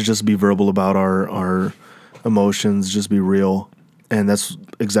is for us to just be verbal about our emotions, just be real. And that's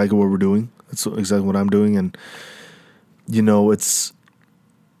exactly what we're doing. That's exactly what I'm doing. And, you know, what's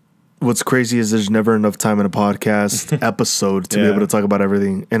crazy is there's never enough time in a podcast episode to be Yeah. able to talk about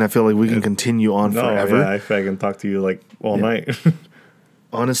everything. And I feel like we can continue on forever. Yeah, I feel I can talk to you like all night.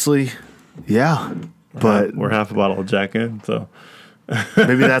 Honestly, yeah. But we're half a bottle of Jack in, so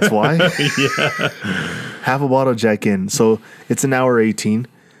maybe that's why. Half a bottle of Jack in. So it's an hour 18.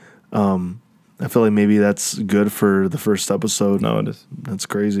 I feel like maybe that's good for the first episode. no, it is. That's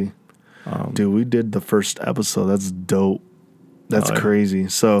crazy. Dude, we did the first episode. That's dope. That's Oh, yeah. crazy.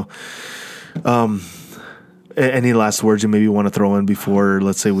 So, any last words you maybe want to throw in before,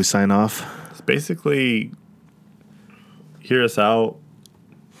 let's say, we sign off? It's basically hear us out.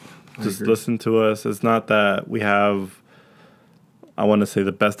 Just listen to us. It's not that we have, I want to say,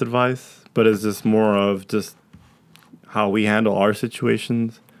 the best advice, but it's just more of just how we handle our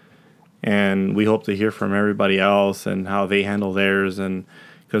situations. And we hope to hear from everybody else and how they handle theirs. And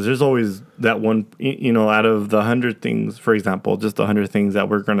because there's always that one, out of the 100 things, for example, just the 100 things that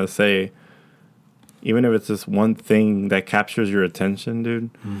we're going to say, even if it's this one thing that captures your attention, dude,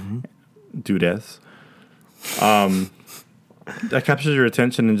 dudess, that captures your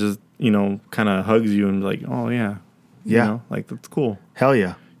attention and just, kind of hugs you and like, oh, yeah. Yeah. Like, that's cool. Hell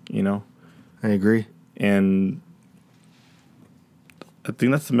yeah. I agree. And I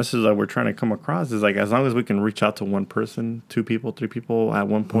think that's the message that we're trying to come across is like, as long as we can reach out to one person, 2 people, 3 people at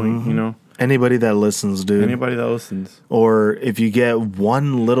one point, Anybody that listens, dude. Anybody that listens. Or if you get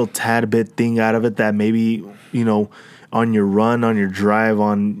one little tad bit thing out of it that maybe, on your run, on your drive,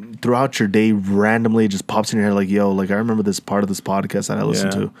 on throughout your day, randomly just pops in your head like, yo, like I remember this part of this podcast that I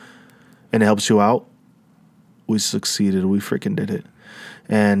listened to. And it helps you out. We succeeded. We freaking did it.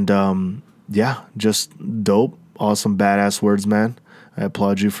 And just dope. Awesome, badass words, man. I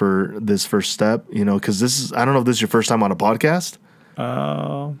applaud you for this first step, because I don't know if this is your first time on a podcast.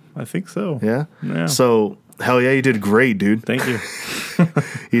 I think so. Yeah? Yeah. So, hell yeah, you did great, dude. Thank you.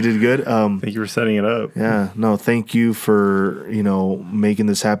 You did good. Thank you for setting it up. Yeah. No, thank you for, making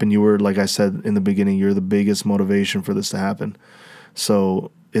this happen. You were, like I said in the beginning, you're the biggest motivation for this to happen.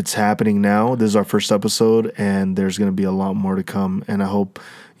 So, it's happening now. This is our first episode, and there's going to be a lot more to come. And I hope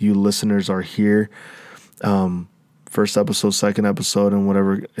you listeners are here. First episode, second episode, and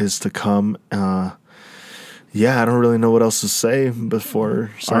whatever is to come. I don't really know what else to say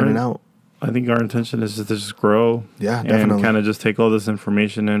before signing out. I think our intention is to just grow. Yeah, definitely. And kind of just take all this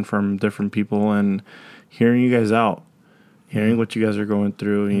information in from different people and hearing you guys out. Hearing what you guys are going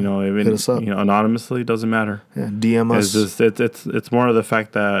through, even hit us up. Anonymously, doesn't matter. Yeah, DM us. It's more of the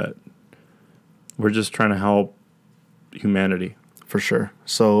fact that we're just trying to help humanity. For sure.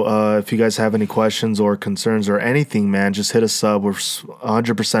 So if you guys have any questions or concerns or anything, man, just hit us up. We're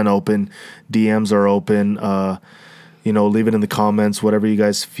 100% open. DMs are open. Leave it in the comments, whatever you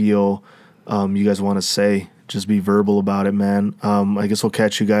guys feel you guys want to say. Just be verbal about it, man. I guess we'll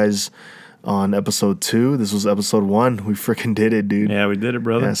catch you guys on episode 2. This was episode 1. We freaking did it, dude. Yeah, we did it,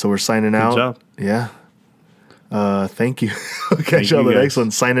 brother. Yeah, so we're signing out. Good job. Yeah. Thank you. We'll catch you on the next one.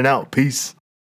 Signing out. Peace.